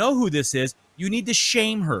or you know who this is, you need to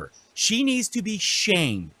shame her. She needs to be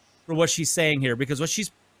shamed for what she's saying here, because what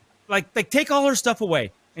she's like take all her stuff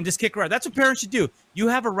away and just kick her out. That's what parents should do. You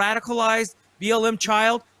have a radicalized BLM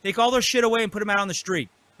child, take all their shit away and put them out on the street.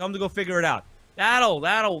 Tell them to go figure it out. That'll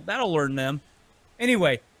learn them.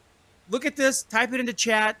 Anyway, look at this, type it into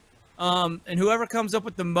chat, and whoever comes up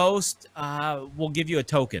with the most will give you a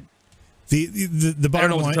token. The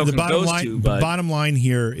bottom line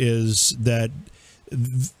here is that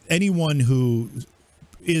anyone who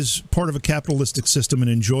is part of a capitalistic system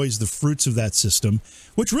and enjoys the fruits of that system,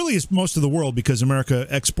 which really is most of the world, because America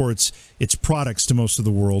exports its products to most of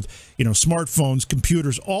the world, smartphones,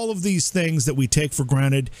 computers, all of these things that we take for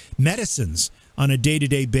granted, medicines on a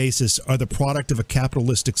day-to-day basis, are the product of a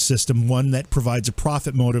capitalistic system, one that provides a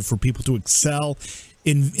profit motive for people to excel,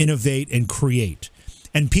 innovate, and create.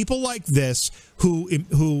 And people like this who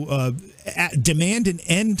demand an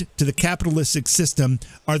end to the capitalistic system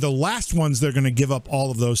are the last ones that are going to give up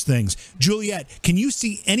all of those things. Juliet, can you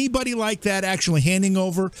see anybody like that actually handing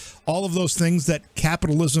over all of those things that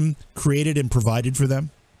capitalism created and provided for them?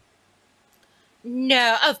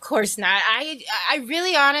 No, of course not. I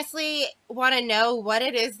really honestly want to know what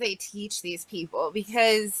it is they teach these people,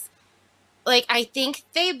 because like I think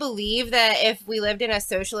they believe that if we lived in a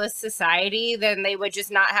socialist society, then they would just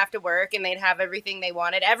not have to work and they'd have everything they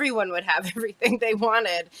wanted. Everyone would have everything they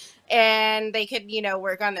wanted, and they could,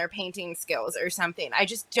 work on their painting skills or something. I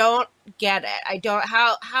just don't get it. I don't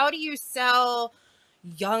how do you sell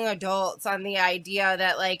young adults on the idea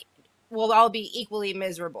that like we'll all be equally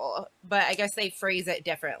miserable? But I guess they phrase it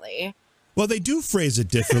differently. Well, they do phrase it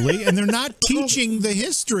differently, and they're not teaching the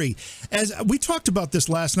history. As we talked about this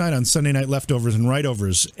last night on Sunday Night Leftovers and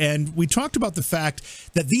Rightovers, and we talked about the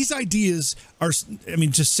fact that these ideas are, I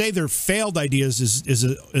mean, to say they're failed ideas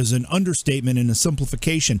is an understatement and a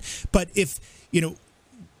simplification. But if you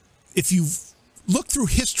look through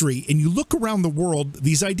history and you look around the world,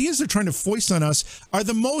 these ideas they're trying to foist on us are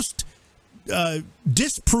the most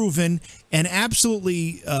disproven and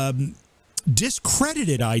absolutely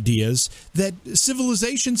discredited ideas that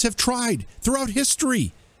civilizations have tried throughout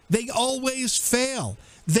history. They always fail.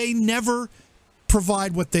 They never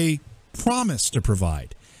provide what they promise to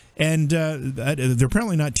provide. And they're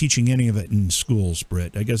apparently not teaching any of it in schools,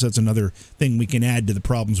 Britt. I guess that's another thing we can add to the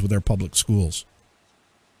problems with our public schools.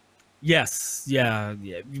 Yes. Yeah.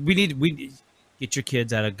 We need get your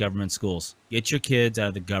kids out of government schools. Get your kids out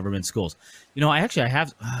of the government schools. I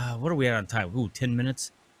have, what are we at on time? Ooh, 10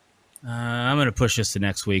 minutes. I'm going to push this to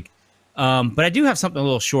next week. But I do have something a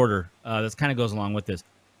little shorter that kind of goes along with this.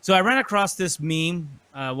 So I ran across this meme,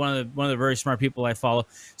 one of the very smart people I follow.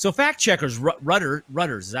 So fact checkers,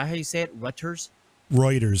 Reuters, is that how you say it? Reuters?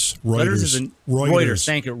 Reuters. Reuters.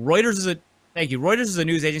 Thank you. Reuters is a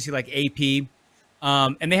news agency like AP,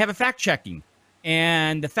 and they have a fact checking.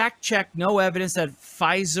 And the fact check, no evidence that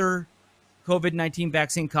Pfizer COVID-19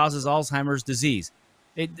 vaccine causes Alzheimer's disease.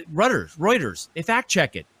 Reuters, they fact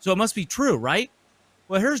check it. So it must be true, right?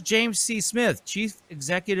 Well, here's James C. Smith, Chief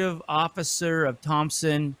Executive Officer of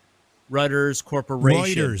Thomson Reuters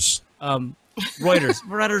Corporation. Reuters,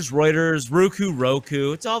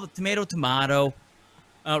 Roku. It's all the tomato.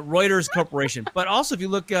 Reuters Corporation. But also, if you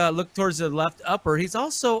look towards the left upper, he's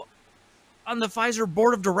also on the Pfizer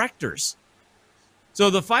Board of Directors. So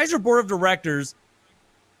the Pfizer Board of Directors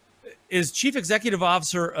is Chief Executive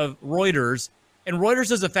Officer of Reuters, and Reuters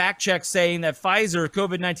does a fact check saying that Pfizer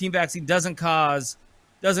COVID-19 vaccine doesn't cause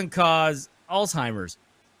Alzheimer's.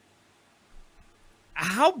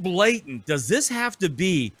 How blatant does this have to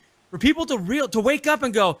be for people to wake up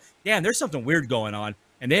and go, damn, there's something weird going on,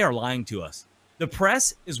 and they are lying to us? The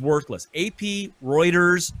press is worthless. AP,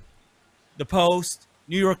 Reuters, The Post,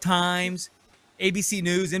 New York Times, ABC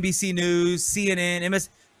News, NBC News, CNN, MS,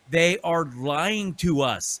 they are lying to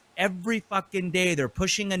us every fucking day. They're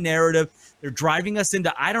pushing a narrative. They're driving us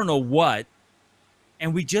into I don't know what,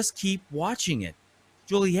 and we just keep watching it.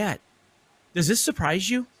 Juliet, does this surprise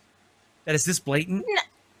you that it's this blatant?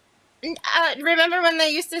 Remember when they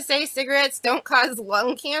used to say cigarettes don't cause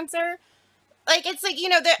lung cancer? Like, it's like,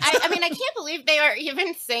 I mean, I can't believe they are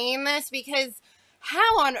even saying this, because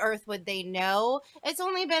how on earth would they know? It's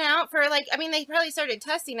only been out for they probably started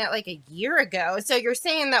testing it like a year ago. So you're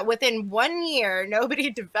saying that within 1 year,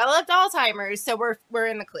 nobody developed Alzheimer's, so we're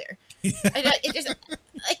in the clear. It just,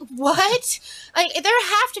 what? There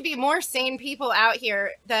have to be more sane people out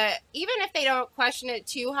here that, even if they don't question it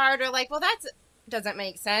too hard, are like, well, that doesn't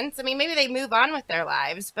make sense. I mean, maybe they move on with their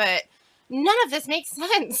lives, but none of this makes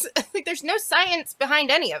sense. There's no science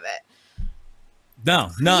behind any of it.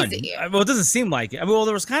 No, none. Well, it doesn't seem like it. I mean, well,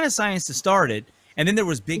 there was kind of science to start it, and then there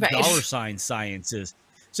was big dollar sign sciences.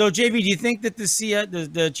 So, JB, do you think that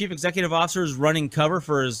the chief executive officer is running cover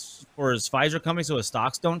for his Pfizer company so his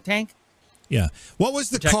stocks don't tank? Yeah. What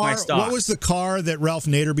was the car? What was the car that Ralph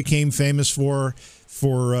Nader became famous for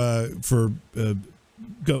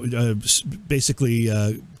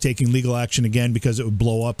basically taking legal action again because it would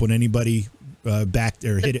blow up when anybody backed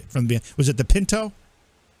or hit it from the? Was it the Pinto?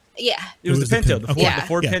 Yeah, it was the Pinto. The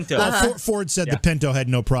Ford Pinto. Well, Ford said the Pinto had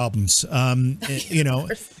no problems.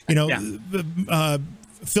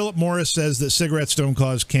 Philip Morris says that cigarettes don't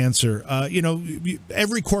cause cancer.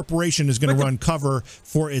 Every corporation is going to run cover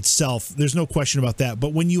for itself. There's no question about that.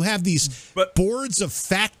 But when you have these boards of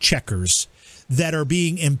fact checkers that are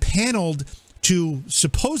being impaneled to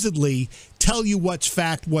supposedly tell you what's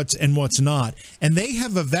fact, what's not, and they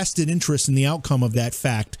have a vested interest in the outcome of that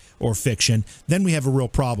fact or fiction, then we have a real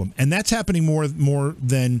problem. And that's happening more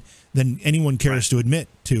than anyone cares to admit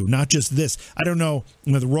to, not just this. I don't know,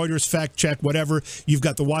 the Reuters fact check, whatever. You've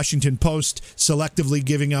got the Washington Post selectively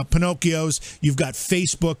giving out Pinocchios. You've got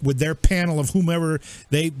Facebook with their panel of whomever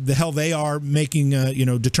the hell they are making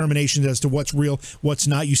determinations as to what's real, what's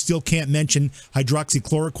not. You still can't mention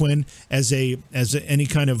hydroxychloroquine as any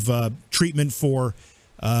kind of treatment for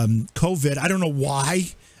COVID. I don't know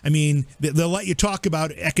why. I mean, they'll let you talk about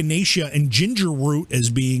echinacea and ginger root as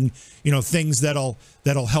being, things that'll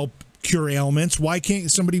help cure ailments. Why can't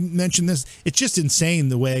somebody mention this? It's just insane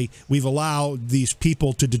the way we've allowed these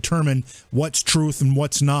people to determine what's truth and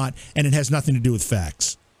what's not, and it has nothing to do with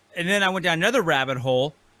facts. And then I went down another rabbit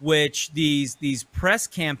hole, which these press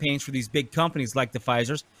campaigns for these big companies like the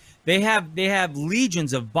Pfizer's, they have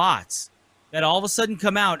legions of bots that all of a sudden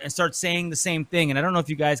come out and start saying the same thing. And I don't know if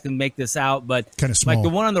you guys can make this out, but kind of small. Like the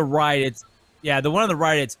one on the right, it's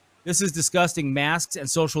this is disgusting. Masks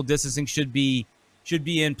and social distancing should be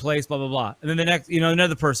in place, blah, blah, blah. And then the next,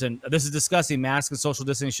 another person, this is disgusting. Masks and social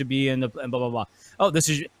distancing should be in and blah, blah, blah. Oh,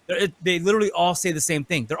 they literally all say the same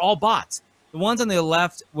thing. They're all bots. The ones on the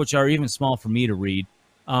left, which are even small for me to read,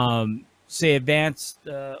 say advanced.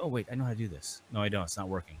 Oh, wait, I know how to do this. No, I don't. It's not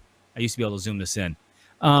working. I used to be able to zoom this in.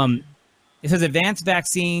 It says advanced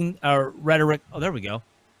vaccine rhetoric. Oh, there we go.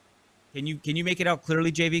 Can you make it out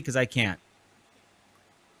clearly, JV? Because I can't.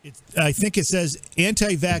 I think it says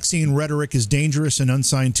anti-vaccine rhetoric is dangerous and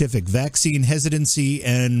unscientific. Vaccine hesitancy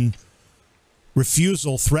and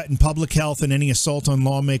refusal threaten public health, and any assault on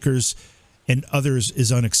lawmakers and others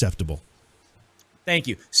is unacceptable. Thank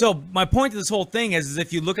you. So my point to this whole thing is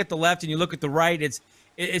if you look at the left and you look at the right, it's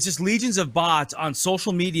just legions of bots on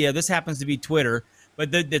social media. This happens to be Twitter, but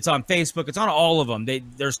it's on Facebook. It's on all of them.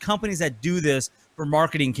 There's companies that do this for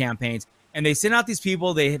marketing campaigns, and they send out these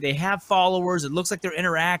people. They have followers. It looks like they're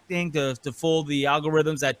interacting to fool the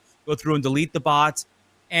algorithms that go through and delete the bots.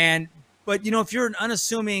 But if you're an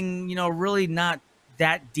unassuming, really not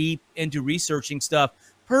that deep into researching stuff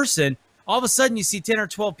person, all of a sudden you see 10 or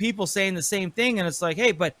 12 people saying the same thing, and it's like,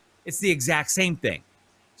 hey, but it's the exact same thing.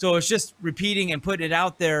 So it's just repeating and putting it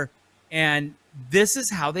out there, and this is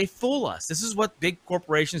how they fool us. This is what big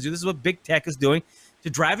corporations do. This is what big tech is doing to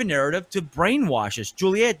drive a narrative, to brainwash us.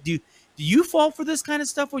 Juliet, do you fall for this kind of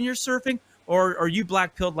stuff when you're surfing, or are you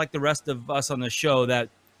black-pilled like the rest of us on the show that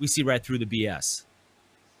we see right through the BS?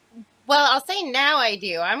 Well, I'll say now I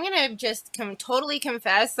do. I'm going to just totally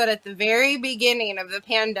confess that at the very beginning of the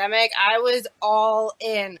pandemic, I was all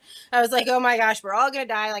in. I was like, oh my gosh, we're all going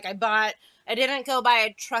to die. Like I didn't go buy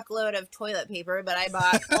a truckload of toilet paper, but I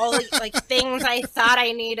bought all the things I thought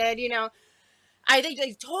I needed, I think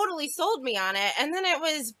they totally sold me on it. And then it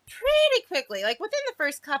was pretty quickly, like within the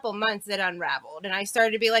first couple months, it unraveled. And I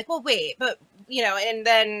started to be like, well, wait, but, and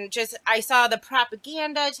then I saw the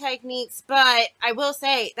propaganda techniques. But I will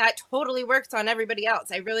say that totally works on everybody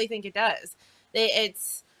else. I really think it does.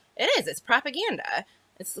 It's propaganda.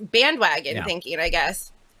 It's bandwagon thinking, I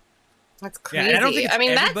guess. That's crazy. Yeah, I don't think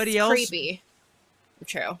that's creepy.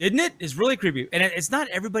 True. Isn't it? It's really creepy. And it's not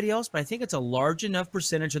everybody else, but I think it's a large enough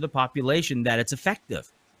percentage of the population that it's effective.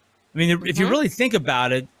 I mean, if you really think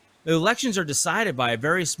about it, the elections are decided by a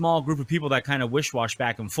very small group of people that kind of wish-wash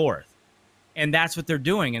back and forth. And that's what they're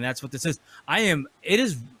doing, and that's what this is. It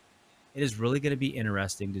is really going to be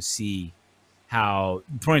interesting to see how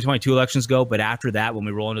 2022 elections go, but after that, when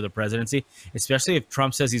we roll into the presidency, especially if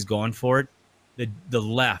Trump says he's going for it, the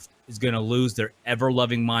left is going to lose their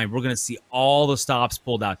ever-loving mind. We're going to see all the stops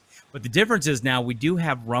pulled out. But the difference is now we do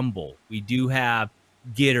have Rumble. We do have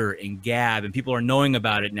Gitter and Gab, and people are knowing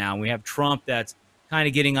about it now. We have Trump that's kind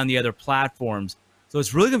of getting on the other platforms. So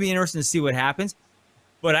it's really going to be interesting to see what happens.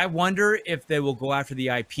 But I wonder if they will go after the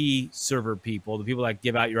IP server people, the people that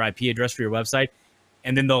give out your IP address for your website,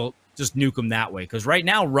 and then they'll just nuke them that way. Because right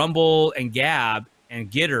now, Rumble and Gab and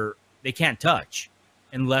Gitter, they can't touch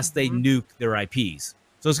unless they nuke their IPs.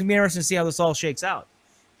 So it's going to be interesting to see how this all shakes out.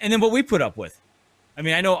 And then what we put up with. I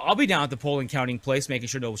mean, I know I'll be down at the polling counting place, making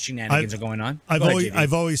sure no shenanigans are going on.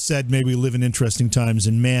 I've always said maybe we live in interesting times,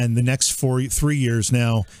 and man, the next 3 years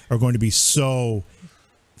now are going to be so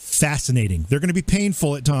fascinating. They're going to be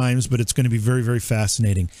painful at times, but it's going to be very, very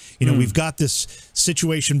fascinating. We've got this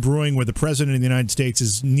situation brewing where the president of the United States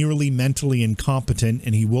is nearly mentally incompetent,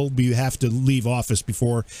 and he will have to leave office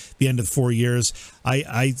before the end of the 4 years.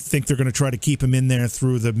 I think they're going to try to keep him in there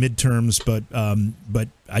through the midterms, but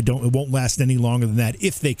it won't last any longer than that,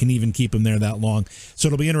 if they can even keep him there that long. So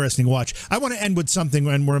it'll be interesting to watch. I want to end with something,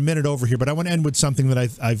 and we're a minute over here, but I want to end with something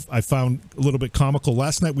that I found a little bit comical.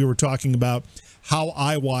 Last night we were talking about how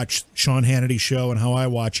I watch Sean Hannity's show and how I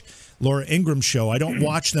watch Laura Ingram's show. I don't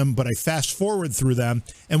watch them, but I fast forward through them,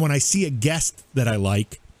 and when I see a guest that I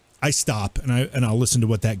like, I stop and I'll listen to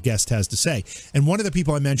what that guest has to say. And one of the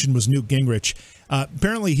people I mentioned was Newt Gingrich.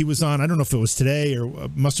 Apparently he was on, I don't know if it was today or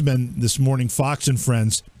must have been this morning, Fox and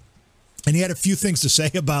Friends, and he had a few things to say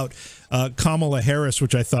about Kamala Harris,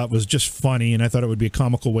 which I thought was just funny, and I thought it would be a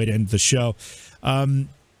comical way to end the show.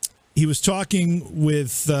 He was talking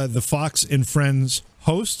with the Fox and Friends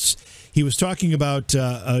hosts. He was talking about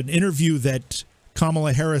an interview that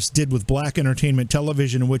Kamala Harris did with Black Entertainment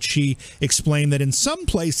Television, in which she explained that in some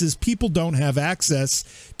places people don't have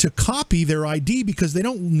access to copy their ID because they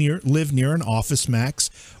don't live near an Office Max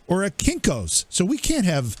or a Kinko's. So we can't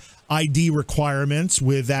have ID requirements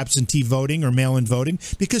with absentee voting or mail-in voting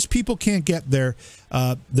because people can't get their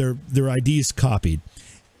IDs copied.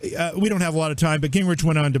 We don't have a lot of time, but Gingrich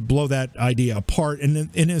went on to blow that idea apart. And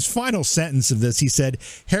in his final sentence of this, he said,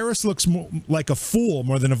 Harris looks like a fool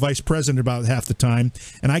more than a vice president about half the time.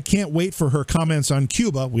 And I can't wait for her comments on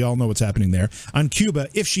Cuba. We all know what's happening there. On Cuba,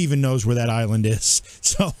 if she even knows where that island is.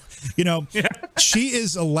 So, she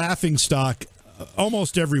is a laughingstock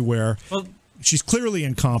almost everywhere. Well, she's clearly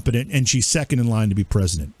incompetent, and she's second in line to be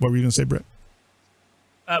president. What were you going to say, Brett?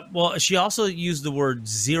 Well, she also used the word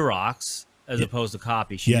Xerox as opposed to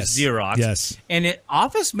copy. She used Xerox. Yes. And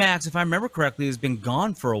Office Max, if I remember correctly, has been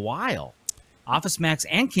gone for a while. Office Max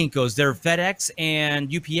and Kinko's, they're FedEx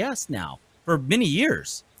and UPS now for many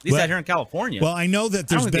years. At least out here in California. Well, I know that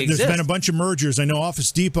there's been a bunch of mergers. I know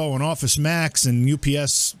Office Depot and Office Max and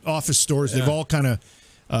UPS office stores, they've all kind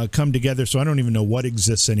of come together, so I don't even know what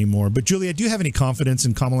exists anymore. But, Julia, do you have any confidence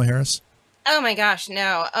in Kamala Harris? Oh, my gosh,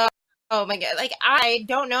 no. Oh my God. Like, I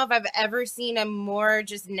don't know if I've ever seen a more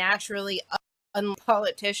just naturally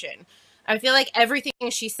politician. I feel like everything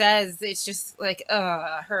she says, it's just like,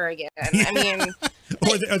 her again. I mean,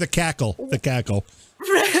 or the cackle. The cackle.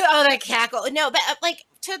 Oh, the cackle. No, but like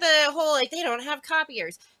to the whole, like, they don't have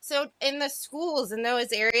copiers. So in the schools in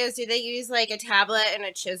those areas, do they use like a tablet and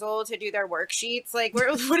a chisel to do their worksheets? Like,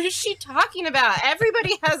 what is she talking about?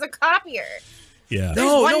 Everybody has a copier. Yeah.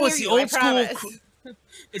 No, it's the old school.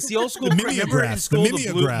 It's the old school. Remember in school,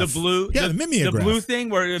 the blue thing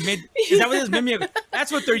where it made. Is that what it is? Mimeograph.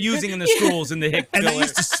 That's what they're using in the schools in the hick. And they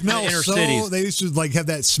used to smell inner cities. They used to like have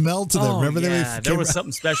that smell to them. Remember there was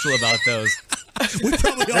something special about those. We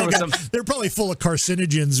probably all they're probably full of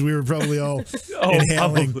carcinogens. We were probably all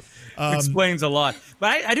inhaling. Explains a lot.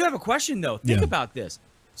 But I do have a question though. Think about this.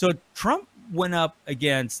 So Trump went up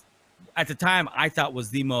against, at the time, I thought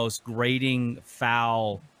was the most grating,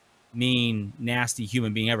 foul, mean, nasty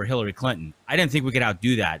human being ever, Hillary Clinton. I didn't think we could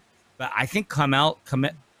outdo that. But I think Kamala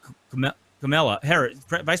Harris,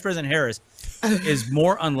 Vice President Harris, is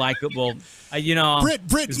more unlikable.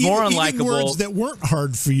 Britt, is more unlikable. Words that weren't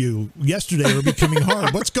hard for you yesterday are becoming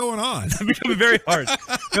hard. What's going on? They're becoming very hard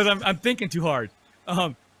because I'm thinking too hard.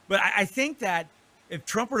 But I think that if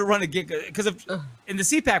Trump were to run again, because in the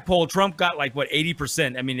CPAC poll, Trump got like,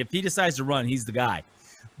 80%. I mean, if he decides to run, he's the guy.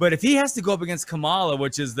 But if he has to go up against Kamala,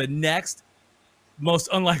 which is the next most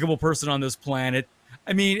unlikable person on this planet,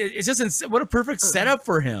 I mean, it's just what a perfect setup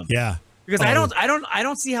for him. Yeah. Because I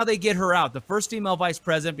don't see how they get her out. The first female vice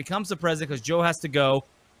president becomes the president because Joe has to go.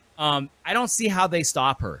 I don't see how they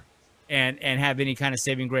stop her and have any kind of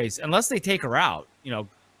saving grace unless they take her out.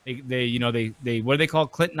 They what do they call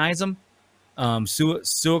Clintonize them?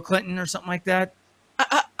 Sue Clinton or something like that.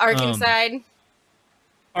 Arkansas.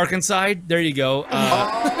 Arkansas. There you go.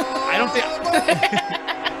 I don't think.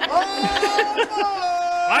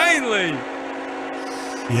 Finally.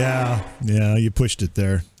 Yeah. You pushed it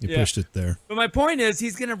there. Pushed it there. But my point is,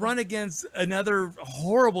 he's going to run against another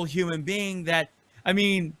horrible human being that,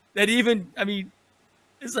 it's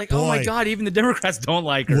like, oh my God, even the Democrats don't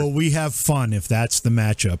like her. Well, we have fun if that's the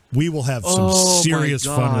matchup. We will have some serious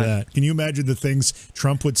fun with that. Can you imagine the things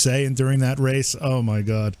Trump would say during that race? Oh my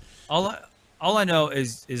God. All I know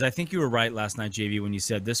is I think you were right last night, JV, when you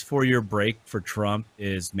said this 4-year break for Trump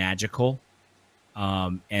is magical,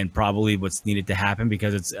 and probably what's needed to happen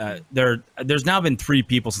because it's there's now been 3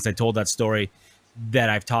 people since I told that story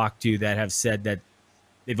that I've talked to that have said that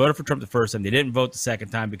They voted for Trump the first time. They didn't vote the second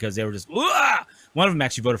time because they were just, "Wah!" One of them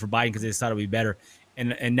actually voted for Biden because they just thought it would be better.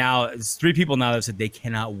 And now it's 3 people now that have said they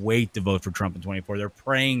cannot wait to vote for Trump in 24. They're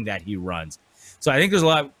praying that he runs. So I think there's a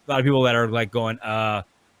lot of people that are like going, but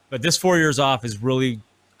this 4 years off is really,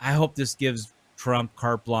 I hope this gives Trump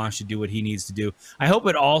carte blanche to do what he needs to do. I hope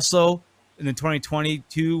it also in the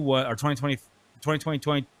 2022 or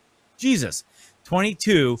 2020, Jesus,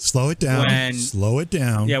 22. Slow it down. Slow it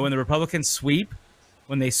down. Yeah, when the Republicans sweep,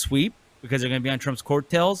 because they're going to be on Trump's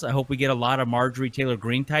coattails, I hope we get a lot of Marjorie Taylor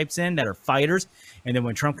Greene types in that are fighters. And then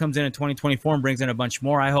when Trump comes in 2024 and brings in a bunch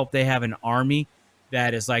more, I hope they have an army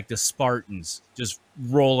that is like the Spartans, just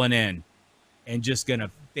rolling in and just going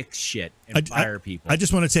to fix shit and fire people. I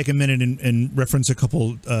just want to take a minute and reference a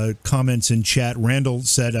couple comments in chat. Randall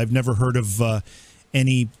said, I've never heard of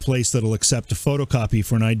any place that'll accept a photocopy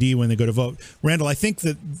for an ID when they go to vote. Randall, I think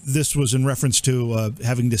that this was in reference to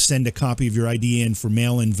having to send a copy of your ID in for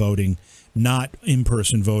mail-in voting, not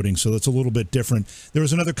in-person voting. So that's a little bit different. There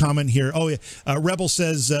was another comment here. Oh, yeah. Rebel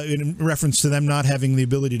says, in reference to them not having the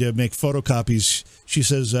ability to make photocopies, she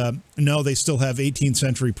says, no, they still have 18th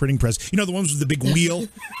century printing press. You know, the ones with the big wheel?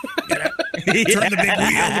 Turn the big wheel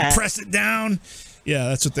and press it down. Yeah,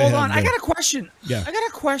 that's what they have. Hold on, there. I got a question. Yeah. I got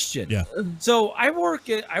a question. Yeah. So I work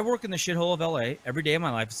in the shithole of LA every day of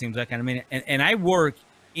my life, it seems like. I mean, and I work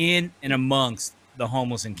in and amongst the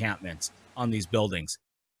homeless encampments on these buildings.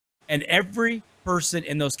 And every person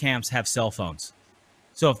in those camps have cell phones.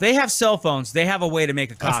 So if they have cell phones, they have a way to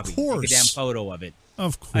make a copy. Of course. Take a damn photo of it.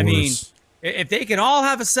 Of course. I mean, if they can all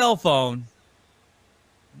have a cell phone,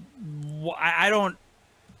 I don't.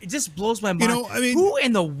 It just blows my mind. You know, I mean, who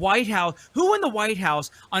in the White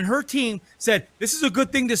House on her team said this is a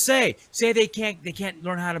good thing to say? Say they can't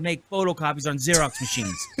learn how to make photocopies on Xerox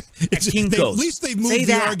machines at Kinko's. At least they've moved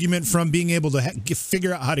the argument from being able to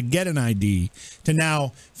figure out how to get an ID to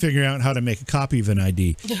now figuring out how to make a copy of an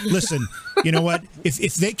ID. Listen, you know what?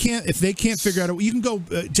 If they can't figure out it, you can go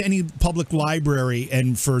to any public library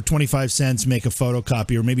and for 25 cents make a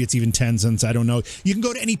photocopy, or maybe it's even 10 cents. I don't know. You can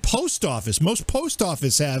go to any post office. Most post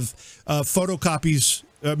office have photocopies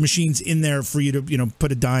machines in there for you to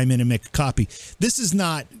put a dime in and make a copy. This is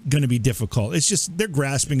not going to be difficult. It's just they're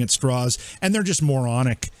grasping at straws and they're just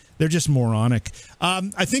moronic.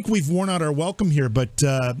 I think we've worn out our welcome here, but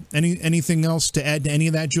anything else to add to any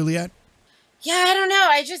of that, Juliet? Yeah, I don't know.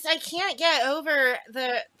 I can't get over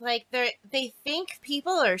they think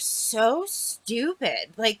people are so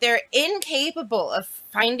stupid. Like, they're incapable of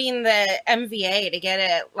finding the MVA to get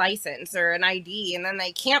a license or an ID, and then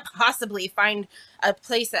they can't possibly find a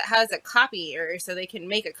place that has a copy or so they can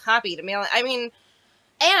make a copy to mail it. I mean,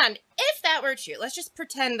 and if that were true, let's just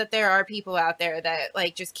pretend that there are people out there that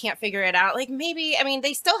just can't figure it out. Like, maybe, I mean,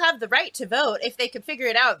 they still have the right to vote. If they could figure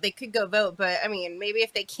it out, they could go vote. But I mean, maybe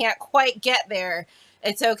if they can't quite get there,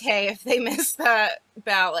 it's okay if they miss that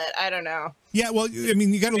ballot. I don't know. Yeah, well, I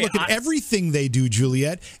mean, you got to look at everything they do,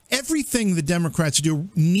 Juliet. Everything the Democrats do,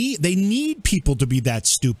 they need people to be that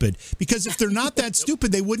stupid. Because if they're not that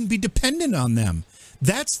stupid, they wouldn't be dependent on them.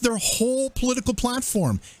 That's their whole political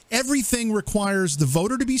platform. Everything requires the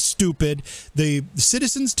voter to be stupid, the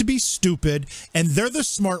citizens to be stupid, and they're the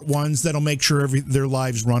smart ones that'll make sure their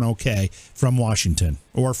lives run okay from Washington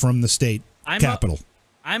or from the state capital.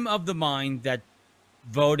 I'm of the mind that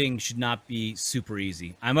voting should not be super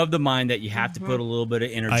easy. I'm of the mind that you have to put a little bit of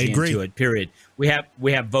energy into it, period. We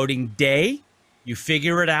have voting day. You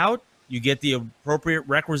figure it out. You get the appropriate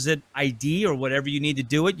requisite ID or whatever you need to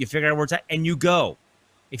do it. You figure out where it's at, and you go.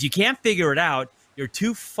 If you can't figure it out, you're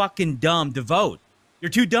too fucking dumb to vote. You're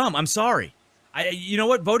too dumb. I'm sorry. You know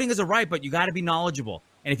what? Voting is a right, but you got to be knowledgeable.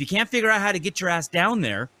 And if you can't figure out how to get your ass down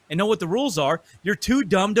there and know what the rules are, you're too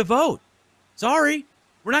dumb to vote. Sorry.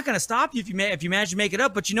 We're not going to stop you if you manage to make it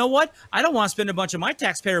up. But you know what? I don't want to spend a bunch of my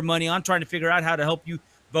taxpayer money on trying to figure out how to help you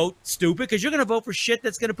vote stupid, because you're going to vote for shit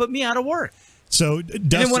that's going to put me out of work. So, and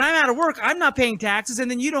then when I'm out of work, I'm not paying taxes, and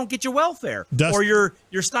then you don't get your welfare or your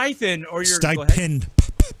stipend or your stipend.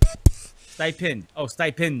 Stipend. Oh,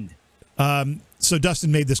 stipend. So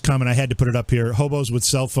Dustin made this comment. I had to put it up here. Hobos with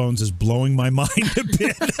cell phones is blowing my mind a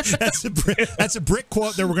bit. That's a brick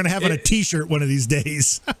quote that we're going to have on a T-shirt one of these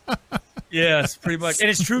days. Yes, pretty much. And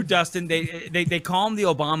it's true, Dustin. They call them the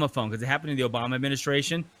Obama phone because it happened in the Obama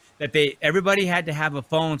administration that everybody had to have a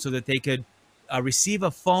phone so that they could receive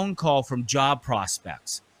a phone call from job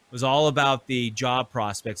prospects. It was all about the job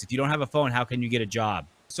prospects. If you don't have a phone, how can you get a job?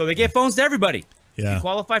 So they get phones to everybody. Yeah. You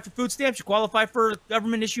qualify for food stamps, you qualify for a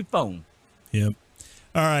government-issued phone. Yep.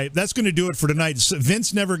 All right, that's going to do it for tonight.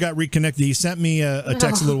 Vince never got reconnected. He sent me a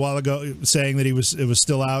text a little while ago saying that it was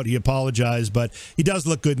still out. He apologized, but he does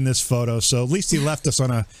look good in this photo. So at least he left us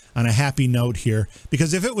on a happy note here.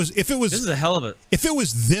 Because if it was this is a hell of it. If it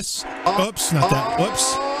was this, oops, not that,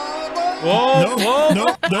 whoops. Whoa,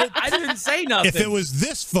 no. I didn't say nothing. If it was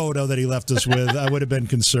this photo that he left us with, I would have been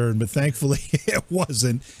concerned. But thankfully, it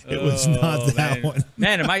wasn't. It was not that one.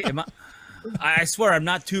 Man, am I? I swear I'm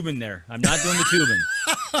not tubing there. I'm not doing the tubing.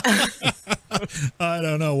 I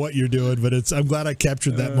don't know what you're doing, but I'm glad I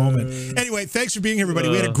captured that moment. Anyway, thanks for being here, everybody.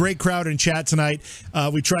 We had a great crowd in chat tonight.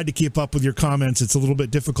 We tried to keep up with your comments. It's a little bit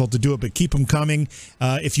difficult to do it, but keep them coming.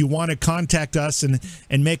 If you want to contact us and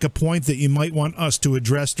make a point that you might want us to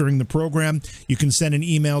address during the program, you can send an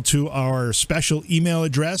email to our special email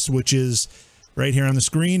address, which is right here on the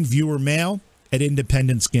screen,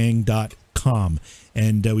 viewermail@independencegang.com.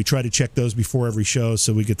 And we try to check those before every show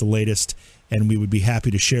so we get the latest, and we would be happy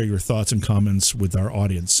to share your thoughts and comments with our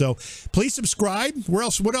audience. So please subscribe.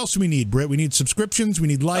 What else do we need, Britt? We need subscriptions. We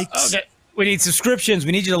need likes. Okay. We need subscriptions.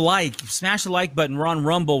 We need you to like. Smash the like button. We're on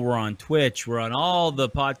Rumble. We're on Twitch. We're on all the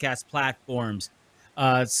podcast platforms.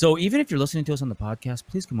 So even if you're listening to us on the podcast,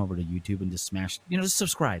 please come over to YouTube and just smash, just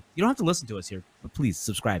subscribe. You don't have to listen to us here, but please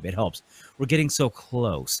subscribe. It helps. We're getting so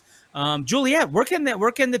close. Juliet, where can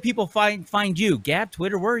the people find you? Gab,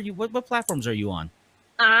 Twitter, where are you? What platforms are you on?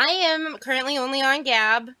 I am currently only on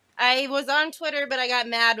Gab. I was on Twitter, but I got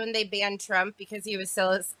mad when they banned Trump because he was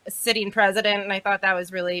still a sitting president, and I thought that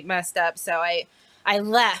was really messed up. So I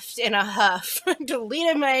left in a huff,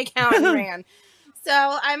 deleted my account and ran.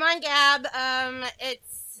 So I'm on Gab.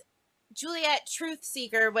 It's Juliet Truth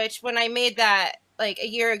Seeker, which when I made that like a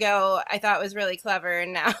year ago, I thought was really clever,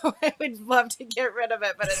 and now I would love to get rid of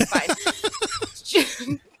it, but it's fine.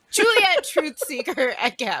 Juliet Truth Seeker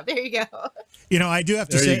at Gab. There you go. I do have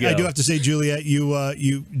to say, Juliet,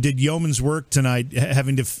 you did yeoman's work tonight, you had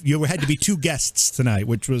to be two guests tonight,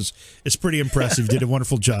 which is pretty impressive. You did a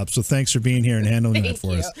wonderful job. So thanks for being here and handling that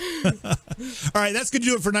for us. All right, that's going to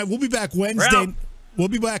do it for tonight. We'll be back Wednesday. We'll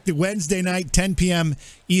be back to Wednesday night, 10 p.m.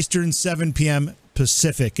 Eastern, 7 p.m.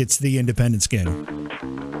 Pacific. It's the Independence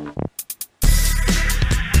Gang.